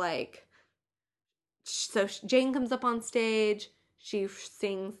fiasco with like, so Jane comes up on stage, she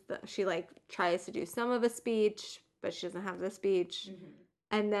sings, she like tries to do some of a speech, but she doesn't have the speech. Mm-hmm.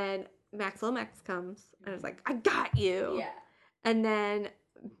 And then Max Lomax comes and is like, I got you. Yeah. And then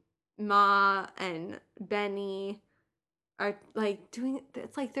Ma and Benny are like doing,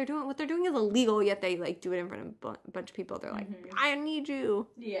 it's like they're doing, what they're doing is illegal, yet they like do it in front of a bunch of people. They're like, Mhm. I need you.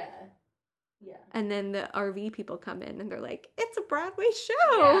 Yeah. Yeah. And then the RV people come in and they're like, it's a Broadway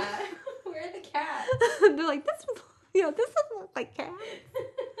show. Yeah. Where are the cats? They're like, this doesn't look like cats.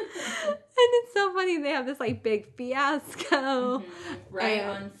 And it's so funny. They have this like big fiasco. Mhm. Right And-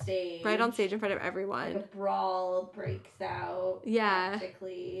 on stage. Right on stage in front of Like everyone. a brawl breaks out. Yeah.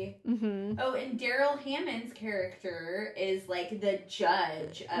 Practically. Mm-hmm. Oh, and Daryl Hammond's character is like the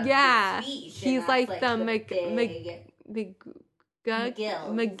judge of Yeah. the speech. He's and like that's, the big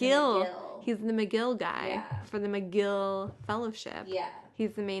McGill. McGill. He's the McGill guy Yeah. for the McGill Fellowship. Yeah.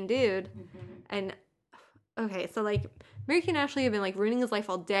 He's the main dude. Mm-hmm. And okay, so like Mary Kate and Ashley have been like ruining his life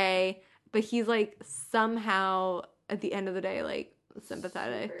all day, but he's like somehow at the end of the day like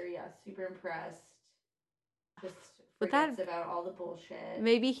sympathetic. Super impressed. Just But forgets that- about all the bullshit.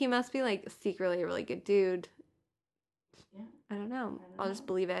 Maybe he must be like secretly a really good dude. Yeah. I don't know. I don't I'll just know.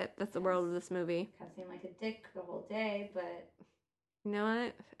 believe it. That's the world of this movie. Kind of seemed like a dick the whole day, but You know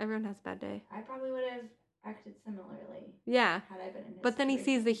what? Everyone has a bad day. I probably would have acted similarly Yeah. had I been in his But then he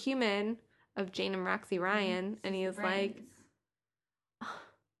sees the situation. human of Jane and Roxy Ryan, and he Sees is the like, brains.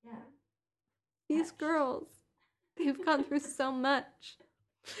 Yeah. these Touched. girls, they've gone through so much.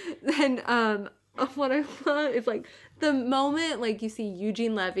 Then what I love is like the moment like you see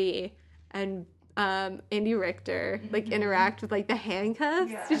Eugene Levy and Andy Richter like Mhm. interact with like the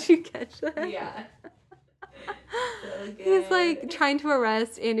handcuffs. Yeah. Did you catch that? Yeah. So He's like good. trying to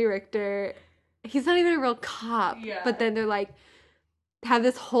arrest Andy Richter. He's not even a real cop. Yeah. But then they're like have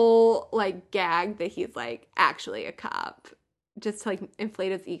this whole like gag that he's like actually a cop. Just to like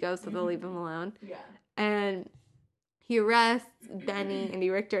inflate his ego so they'll leave him alone. Yeah. And he arrests Benny, Andy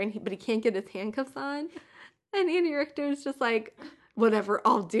Richter, but he can't get his handcuffs on. And Andy Richter's just like, whatever,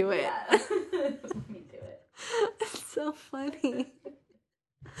 I'll do it. Yeah. Let me do it. It's so funny.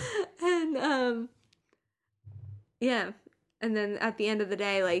 And yeah. And then at the end of the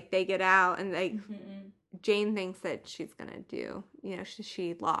day, like they get out and like Mhm. Jane thinks that she's gonna do, you know,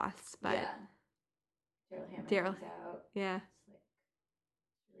 she lost, but Yeah. Daryl Hammond Daryl- comes out. yeah. Just, like,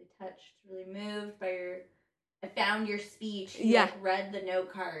 really touched, really moved by your. I found your speech. He, Yeah. like, read the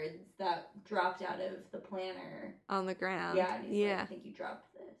note cards that dropped out of the planner. On the ground. Yeah, and he's like, Yeah. I think you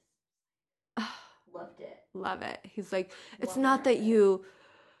dropped this. Loved it. Love it. He's like, it's Love not that it. you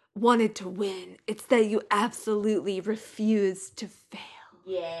wanted to win, it's that you absolutely refused to fail.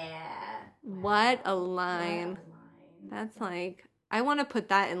 Yeah. What a Wow. line. What a line. That's like, I want to put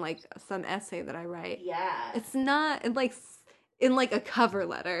that in like some essay that I write. Yeah. It's not in like in like a cover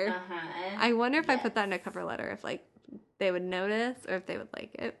letter. Uh-huh. I wonder if I put that in a Yes. cover letter, if like they would notice or if they would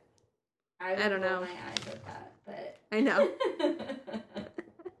like it. I don't would know. roll my eyes at that, but. I know.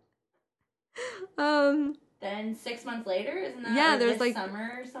 Then 6 months later, isn't that? Yeah, or there's, this like-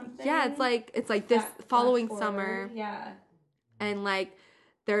 summer or something. Yeah, it's like this Fast following forward, summer, Yeah, and like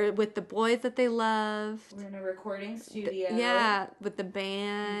they're with the boys that they loved. we're in a recording studio. Yeah, with the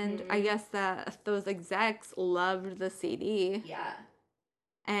band. I Mhm. guess that those execs loved the CD, Yeah.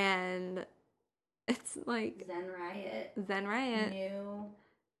 and it's like Zen Riot. Zen Riot, New.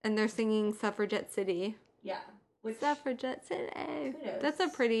 and they're singing Suffragette City. Yeah. Which Suffragette City. kudos. That's a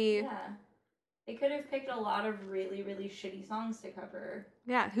pretty. Yeah. They could have picked a lot of really, really shitty songs to cover.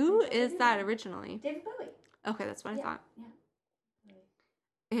 Yeah, who That's what is they that do. originally? David Bowie. Okay, that's what I Yeah. thought. Yeah.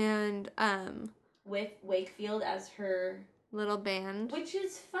 And With Wakefield as her little band. Which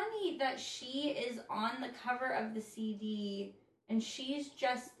is funny that she is on the cover of the CD and she's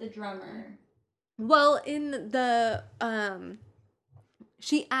just the drummer. Well, in the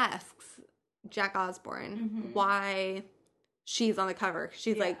she asks Jack Osbourne why she's on the cover.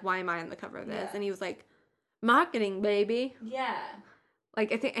 She's like, "Why am I on the cover of this?" And he was like, "Marketing, baby." Yeah.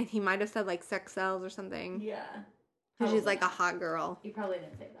 Like, I think, and he might have said like sex sells or something. Yeah. Because she's like a hot girl. He probably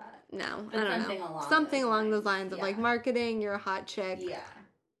didn't say that. No, But I don't know. Something along those lines of like marketing. You're a hot chick. Yeah.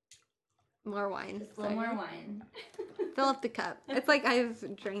 More wine. Just a little more wine. Fill up the cup. It's like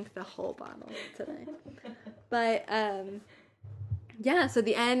I've drank the whole bottle today. But yeah. So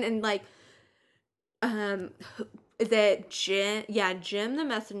the end and like that Jim the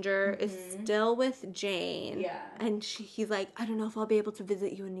messenger is still with Jane. Yeah. And he's like, I don't know if I'll be able to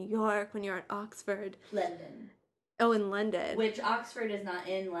visit you in New York when you're at Oxford. London. Oh, in London. Which Oxford is not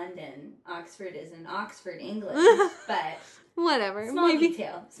in London. Oxford is in Oxford, England. But whatever. Small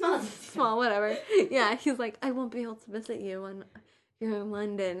detail. Small, whatever. Yeah, he's like, I won't be able to visit you when you're in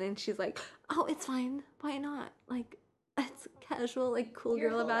London. And she's like, oh, it's fine. Why not? Like, it's casual, like, cool Your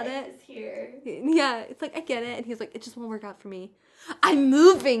girl whole about life it. is here. Yeah, it's like, I get it. And he's like, it just won't work out for me. I'm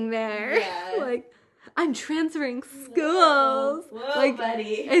moving there. Yeah. Like, I'm transferring schools. Whoa, like,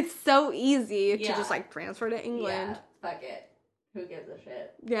 buddy. It's so easy to Yeah. just, like, transfer to England. Yeah, fuck it. Who gives a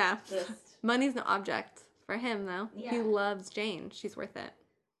shit? Yeah. Just... Money's no object for him, though. Yeah. He loves Jane. She's worth it.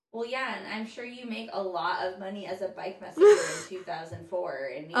 Well, yeah, and I'm sure you make a lot of money as a bike messenger in 2004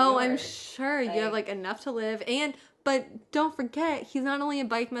 in New York. Oh, I'm sure you have, like, enough to live. But don't forget, he's not only a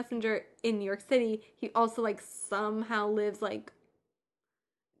bike messenger in New York City, he also, like, somehow lives, like,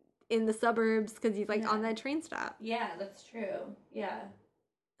 in the suburbs because he's, like, on that train stop. Yeah, that's true. Yeah.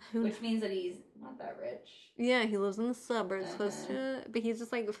 Which means that he's not that rich. Yeah, he lives in the suburbs, but he's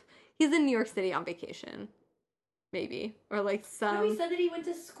just, like, he's in New York City on vacation. Maybe. Or, like, some... No, he said that he went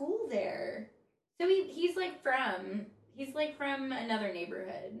to school there. So he's from another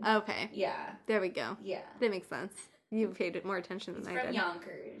neighborhood. Okay. Yeah. There we go. Yeah. That makes sense. You paid more attention than I did. He's from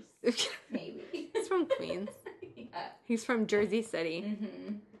Yonkers. Maybe. He's from Queens. Yeah. He's from Jersey City.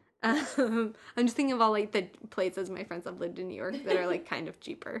 Mm-hmm. I'm just thinking of all, like, the places my friends have lived in New York that are, like, kind of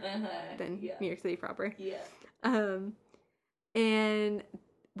cheaper than New York City proper. Yeah. And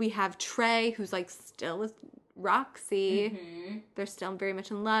we have Trey, who's, like, still with Roxy. Mm-hmm. They're still very much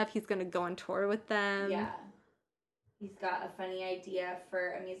in love. He's going to go on tour with them. Yeah. He's got a funny idea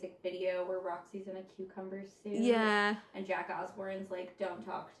for a music video where Roxy's in a cucumber suit. Yeah. And Jack Osbourne's like, don't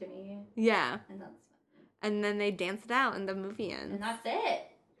talk to me. Yeah. And that's funny. And then they dance it out and the movie ends. And that's it.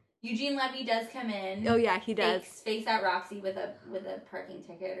 Eugene Levy does come in. Oh, yeah, he does. Fakes out Roxy with a parking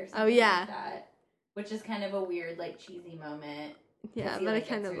ticket or something like that. Which is kind of a weird, like, cheesy moment. Yeah, he, but like, I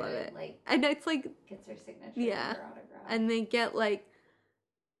kind of gets her love to, it. Like, and it's like... Gets her signature. Yeah. Her autograph. And they get, like...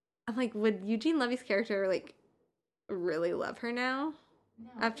 I'm like, would Eugene Levy's character, like, really love her now?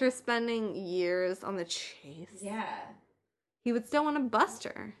 No. After spending years on the chase? Yeah. He would still want to bust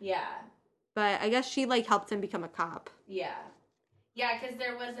her. Yeah. But I guess she, like, helped him become a cop. Yeah. Yeah, because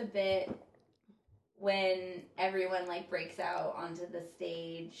there was a bit when everyone, like, breaks out onto the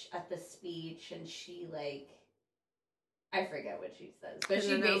stage at the speech and she, like... I forget what she says, but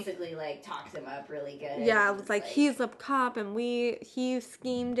she basically, like, talks him up really good. Yeah, it was like, he's a cop and he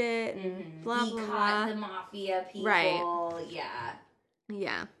schemed it and blah, blah, blah. He caught the mafia people. Right. Yeah.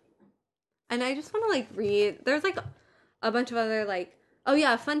 Yeah. And I just want to, like, read... There's, like, a bunch of other, like... Oh,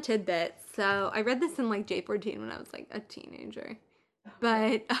 yeah, fun tidbits. So, I read this in, like, J14 when I was, like, a teenager.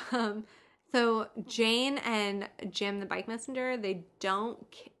 But, so, Jane and Jim, the bike messenger, they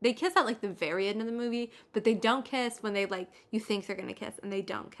kiss at, like, the very end of the movie, but they don't kiss when they, like, you think they're gonna kiss, and they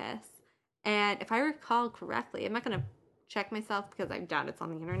don't kiss. And if I recall correctly, I'm not gonna check myself because I doubt it's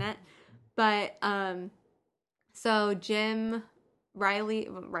on the internet, but, so Jim... Riley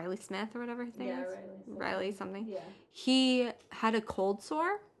Smith or whatever his name is. Riley something. Yeah. He had a cold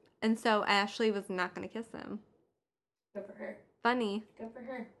sore, and so Ashley was not going to kiss him. Good for her. Funny. Good for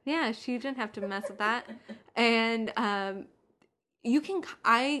her. Yeah, she didn't have to mess with that. And I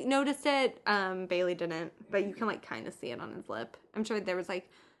noticed it, Bailey didn't, but you can, like, kind of see it on his lip. I'm sure there was, like,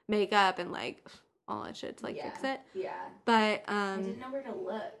 makeup and, like, all that shit to, like, fix it. Yeah. But, I didn't know where to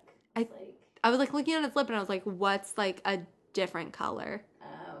look. I was, like, looking at his lip, and I was like, what's, like, a different color?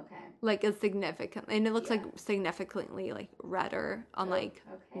 Oh, okay. Like, a significant, and it looks like significantly, like, redder on like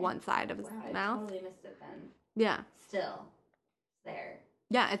one side of his mouth. I totally missed it then. Yeah. Still there.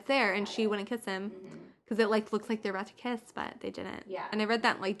 Yeah, it's there, and she wouldn't kiss him because it, like, looks like they're about to kiss, but they didn't. Yeah. And I read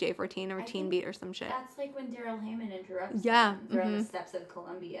that in, like, J14 or Teen Beat or some shit. That's like when Daryl Heyman interrupts them. They're on the steps of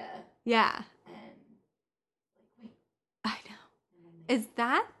Columbia. Yeah. And like, wait. I Is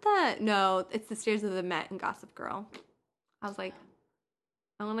that the... No, it's the stairs of the Met in Gossip Girl. I was like,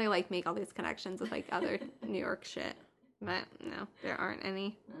 I want to, like, make all these connections with, like, other New York shit. But, no, there aren't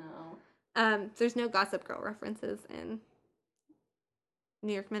any. No. There's no Gossip Girl references in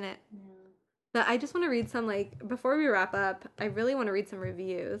New York Minute. No. But I just want to read some, like, before we wrap up, I really want to read some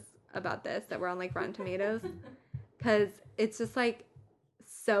reviews about this that were on, like, Rotten Tomatoes. Because it's just, like,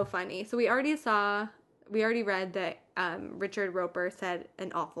 so funny. So we already read that Richard Roper said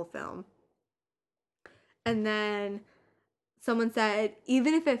an awful film. And then someone said,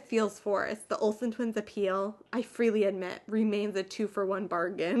 even if it feels forced, the Olsen twins' appeal, I freely admit, remains a 2-for-1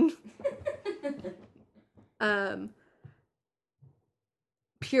 bargain.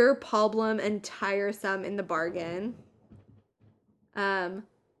 Pure problem and tiresome in the bargain.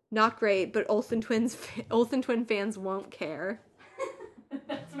 Not great, but Olsen twin fans won't care.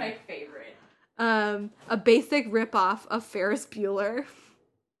 That's my favorite. A basic ripoff of Ferris Bueller.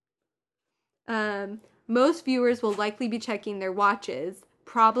 Most viewers will likely be checking their watches,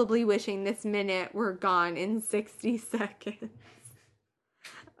 probably wishing this minute were gone in 60 seconds.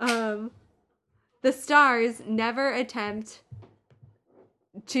 The stars never attempt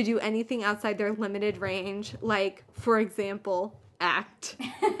to do anything outside their limited range, like, for example, act.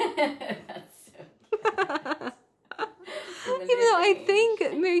 That's so cute. Even though I think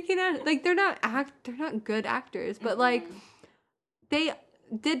making it, like, they're not good actors, but like they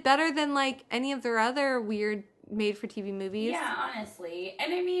did better than like any of their other weird made for TV movies. Yeah, honestly.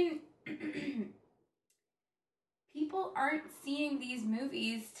 And I mean, people aren't seeing these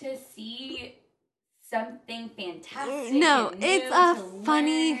movies to see something fantastic. No, and new, it's a to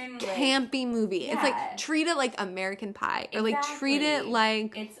funny, learn, campy movie. yeah. It's like, treat it like American Pie. Or like, treat it Exactly.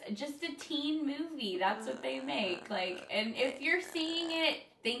 like... It's just a teen movie. That's what they make. Like, and if you're seeing it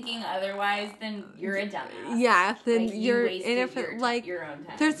thinking otherwise, then you're a dumbass. Yeah, then like, you're wasted in it for, like, your own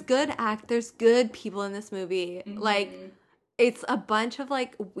time. there's good people in this movie. Mhm. Like, it's a bunch of,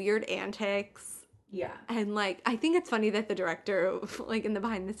 like, weird antics. Yeah. And, like, I think it's funny that the director, like, in the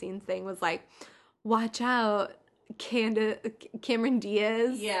behind-the-scenes thing was like, watch out, Cameron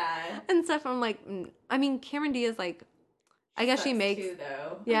Diaz. Yeah. And stuff. I'm like, I mean, Cameron Diaz, like, I guess she makes... too,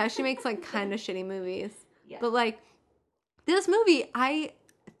 though. Yeah, she makes, like, kind of shitty movies. Yeah. But, like, this movie, I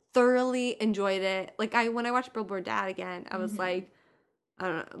thoroughly enjoyed it. Like, when I watched Billboard Dad again, I was like, I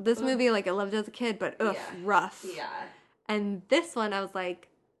don't know, this movie, like, I loved it as a kid, but rough. Yeah. And this one, I was like,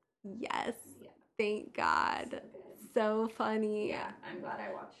 yes, Yeah. thank God. So funny. Yeah, I'm glad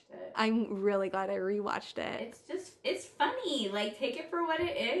I watched it. I'm really glad I rewatched it. It's funny. Like, take it for what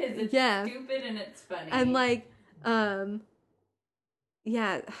it is. It's Yeah. stupid and it's funny. And, like,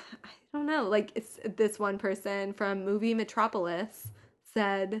 yeah, I don't know. Like, it's this one person from Movie Metropolis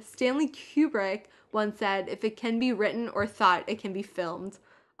said, Stanley Kubrick once said, if it can be written or thought, it can be filmed.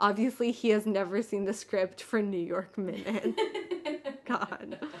 Obviously, he has never seen the script for New York Minute.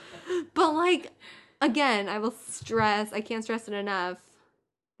 God. But, like, again, I can't stress it enough,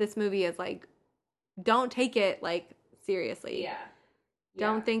 this movie is, like, don't take it, like, seriously. Yeah.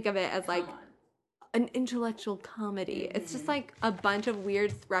 Don't think of it as, like, Come on. an intellectual comedy. It's just, like, a bunch of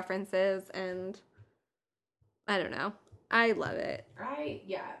weird references, and I don't know. I love it. I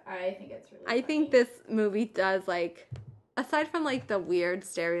think it's really I think this movie does, like, aside from, like, the weird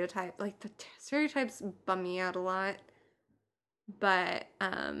stereotype, like, the stereotypes bum me out a lot. But,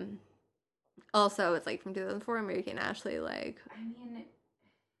 also, it's, like, from 2004, American Ashley, like... I mean,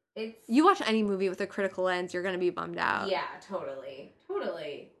 it's... You watch any movie with a critical lens, you're gonna be bummed out. Yeah, totally.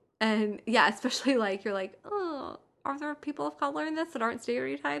 Totally. And, yeah, especially, like, you're like, oh, are there people of color in this that aren't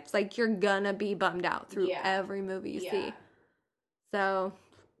stereotypes? Like, you're gonna be bummed out through every movie you see. So...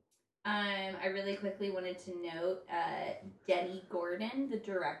 I really quickly wanted to note Denny Gordon, the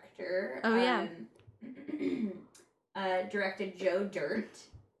director. Oh, yeah. Directed Joe Dirt,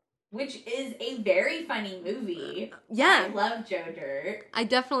 which is a very funny movie. Yeah. I love Joe Dirt. I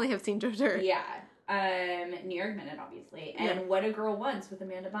definitely have seen Joe Dirt. Yeah. New York Minute, obviously. And What a Girl Wants with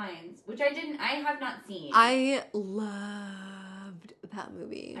Amanda Bynes, which I have not seen. I loved that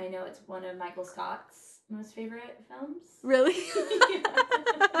movie. I know it's one of Michael Scott's most favorite films. Really? Yeah.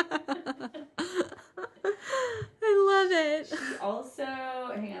 I love it. She also,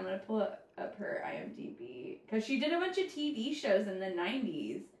 hang on, I'm going to pull up her IMDb. Because she did a bunch of TV shows in the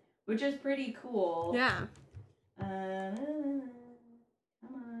 90s, which is pretty cool. Yeah. Come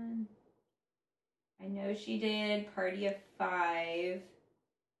on. I know she did Party of Five.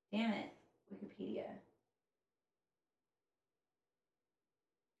 Damn it. Wikipedia.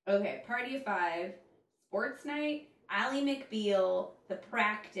 Okay, Party of Five, Sports Night, Ally McBeal, The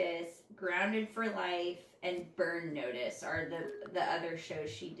Practice, Grounded for Life, and Burn Notice are the other shows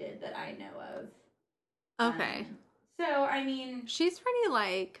she did that I know of. Okay. So, I mean... She's pretty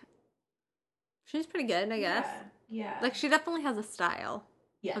good, I guess. Yeah. Like, she definitely has a style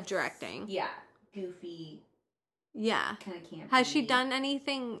Yes. of directing. Yeah. Goofy. Yeah. Kind of campy. Has she done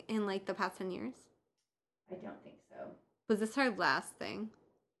anything in, like, the past 10 years? I don't think so. Was this her last thing?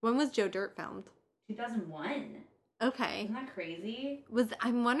 When was Joe Dirt filmed? 2001. Okay. Isn't that crazy?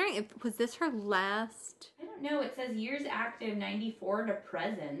 I'm wondering was this her last? I don't know. It says years active, 94 to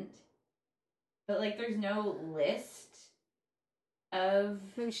present. But, like, there's no list of...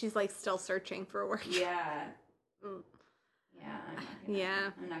 Maybe she's, like, still searching for work. Yeah. Mm.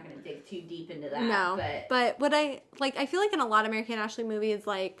 Yeah, I'm not gonna dig too deep into that. No, but what I feel like in a lot of American Ashley movies,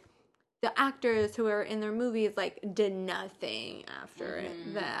 like, the actors who are in their movies, like, did nothing after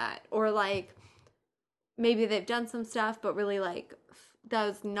that. Or, like, maybe they've done some stuff, but really, like, that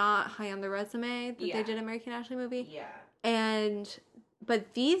was not high on the resume that they did American Ashley movie. Yeah.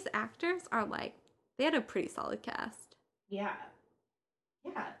 But these actors are, like, they had a pretty solid cast. Yeah.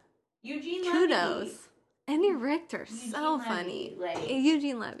 Yeah. Eugene Levy. Kudos. Andy Richter, Eugene so Levy, funny. like,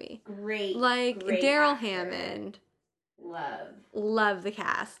 Eugene Levy. Great. Like, great Daryl actor. Hammond. Love the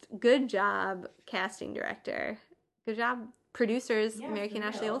cast. Good job, casting director. Good job, producers, Yeah, American for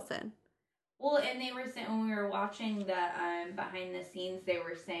Ashley real. Olsen. Well, and they were saying, when we were watching the behind the scenes, they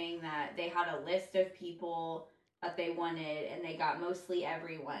were saying that they had a list of people that they wanted, and they got mostly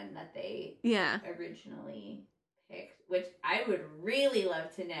everyone that they originally picked. Which I would really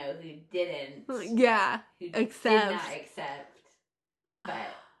love to know who didn't. Yeah. Who did Accept. not accept.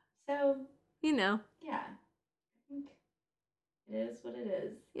 But, so, You know. yeah. I think it is what it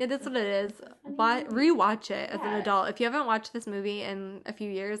is. It is what it is. funny movie. Rewatch it as an Yeah. adult. If you haven't watched this movie in a few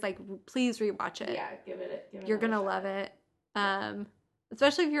years, like, please rewatch it. Yeah, give it You're another gonna love shot. it.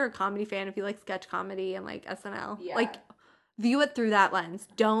 Especially if you're a comedy fan, if you like sketch comedy and, like, SNL. Yeah. Like, view it through that lens.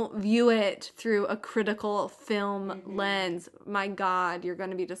 Don't view it through a critical film lens. My God, you're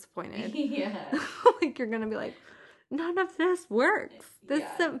gonna be disappointed. Yeah. Like, you're gonna be like, none of this works. This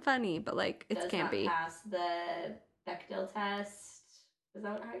Yeah. isn't funny, but, like, it Does can't not be. pass the Bechdel test. Is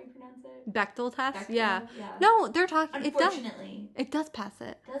that how you pronounce it? Bechtel test? Bechdel? Yeah. Yeah. No, they're talking. Unfortunately. It does pass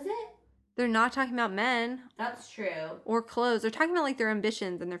it. Does it? They're not talking about men That's true. or clothes. They're talking about, like, their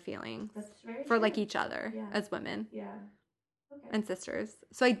ambitions and their feelings That's very for, true. like, each other Yeah. as women Yeah. Okay. and sisters.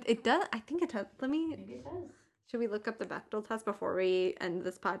 So it does. I think it does. Maybe it does. Should we look up the Bechdel test before we end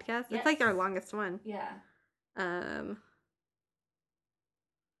this podcast? Yes. It's like our longest one. Yeah.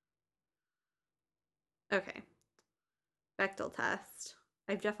 Okay. Bechdel test.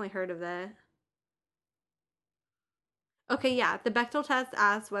 I've definitely heard of that. Okay, yeah. The Bechdel test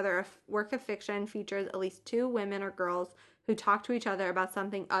asks whether a work of fiction features at least two women or girls who talk to each other about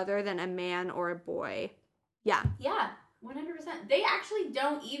something other than a man or a boy. Yeah. Yeah. 100%. They actually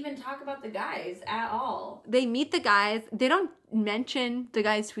don't even talk about the guys at all. They meet the guys. They don't mention the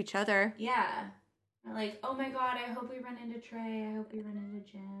guys to each other. Yeah. They're like, oh my God, I hope we run into Trey. I hope we run into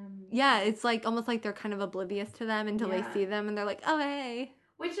Jim. Yeah, it's like almost like they're kind of oblivious to them until they Yeah. see them and they're like, oh, hey.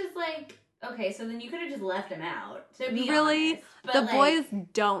 Which is like, okay, so then you could have just left him out, to be Really? honest. But The like, boys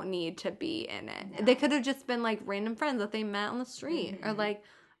don't need to be in it. No. They could have just been like random friends that they met on the street or Mhm. like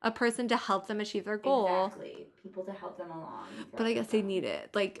a person to help them achieve their goal. Exactly. People to help them along. But I guess they need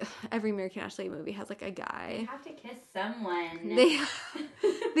it. Like every American Ashley movie has like a They guy. have to kiss someone.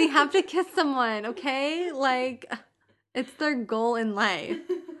 They have to kiss someone, okay? Like it's their goal in life.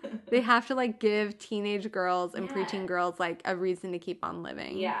 They have to like give teenage girls and Yeah. preteen girls like a reason to keep on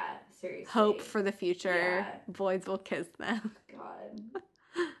living. Yeah, seriously. Hope for the future. Yeah. Boys will kiss them. God.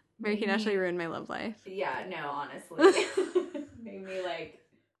 American Made me- Ashley ruined my love life. Yeah, no, honestly. Made me like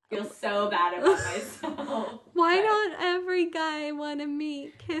feel so bad about myself. Why But don't every guy want to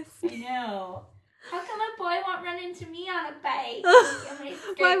meet, kiss I me? know. How come a boy won't run into me on a bike? And my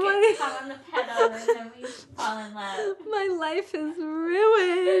skirt Why won't gets caught on the pedal and then we fall in love. My life is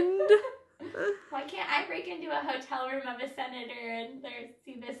ruined. Why can't I break into a hotel room of a senator and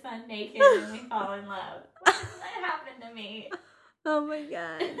see the son naked and we fall in love? Why does that happen to me? Oh my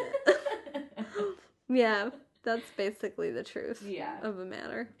god. Yeah, that's basically the truth Yeah. of the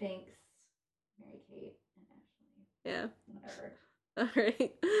matter. Thanks, Mary Kate and Ashley. Yeah. Whatever. All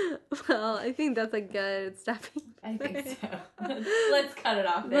right. Well, I think that's a good stopping. I think point. so. Let's cut it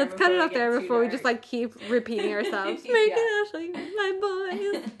off there. Let's cut it before off we there get too before we dark. just like keep repeating ourselves. Yeah. Make it Ashley, my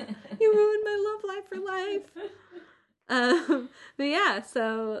boys. You ruined my love life for life. But yeah,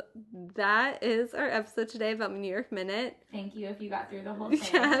 so that is our episode today about New York Minute. Thank you if you got through the whole thing.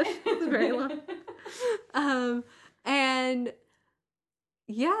 Yes, it's very long. And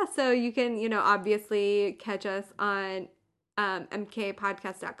yeah, so you can, obviously catch us on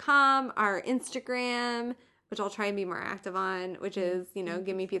mkpodcast.com, our Instagram, which I'll try and be more active on, which is,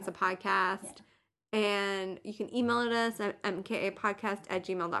 Give Me Pizza Podcast. Yeah. And you can email us at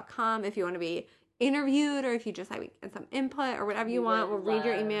mkapodcast@gmail.com if you want to be interviewed or if you just have some input or whatever you want. We'll read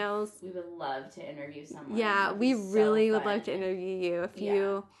your emails. We would love to interview someone. Yeah, we really would love to interview you if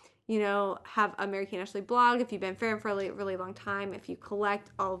you have a Mary Kate and Ashley blog, if you've been a fan for a really long time, if you collect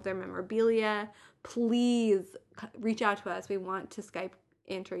all of their memorabilia, please reach out to us. We want to Skype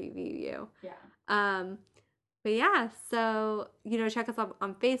interview you. Yeah. But yeah, so, check us out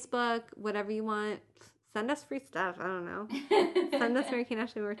on Facebook, whatever you want. Send us free stuff. I don't know. Send us Mary Kate and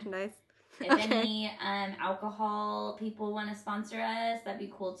Ashley merchandise. If any alcohol people want to sponsor us, that'd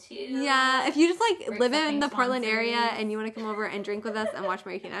be cool too. Yeah, if you just live in the Portland area and you want to come over and drink with us and watch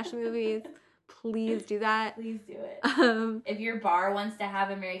Mary Kate and Ashley movies, please do that. Please do it. If your bar wants to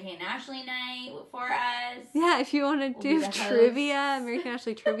have a Mary Kate and Ashley night for us. Yeah, if you want to do trivia, Mary Kate and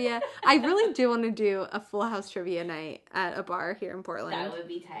Ashley trivia. I really do want to do a Full House trivia night at a bar here in Portland. That would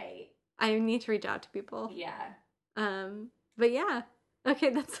be tight. I need to reach out to people. Yeah. But yeah.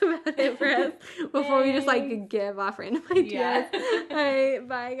 Okay, that's about it for us. Before we just give off random ideas. Yeah. All right,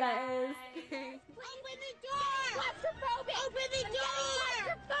 bye guys. Bye. Open the door! Open the door!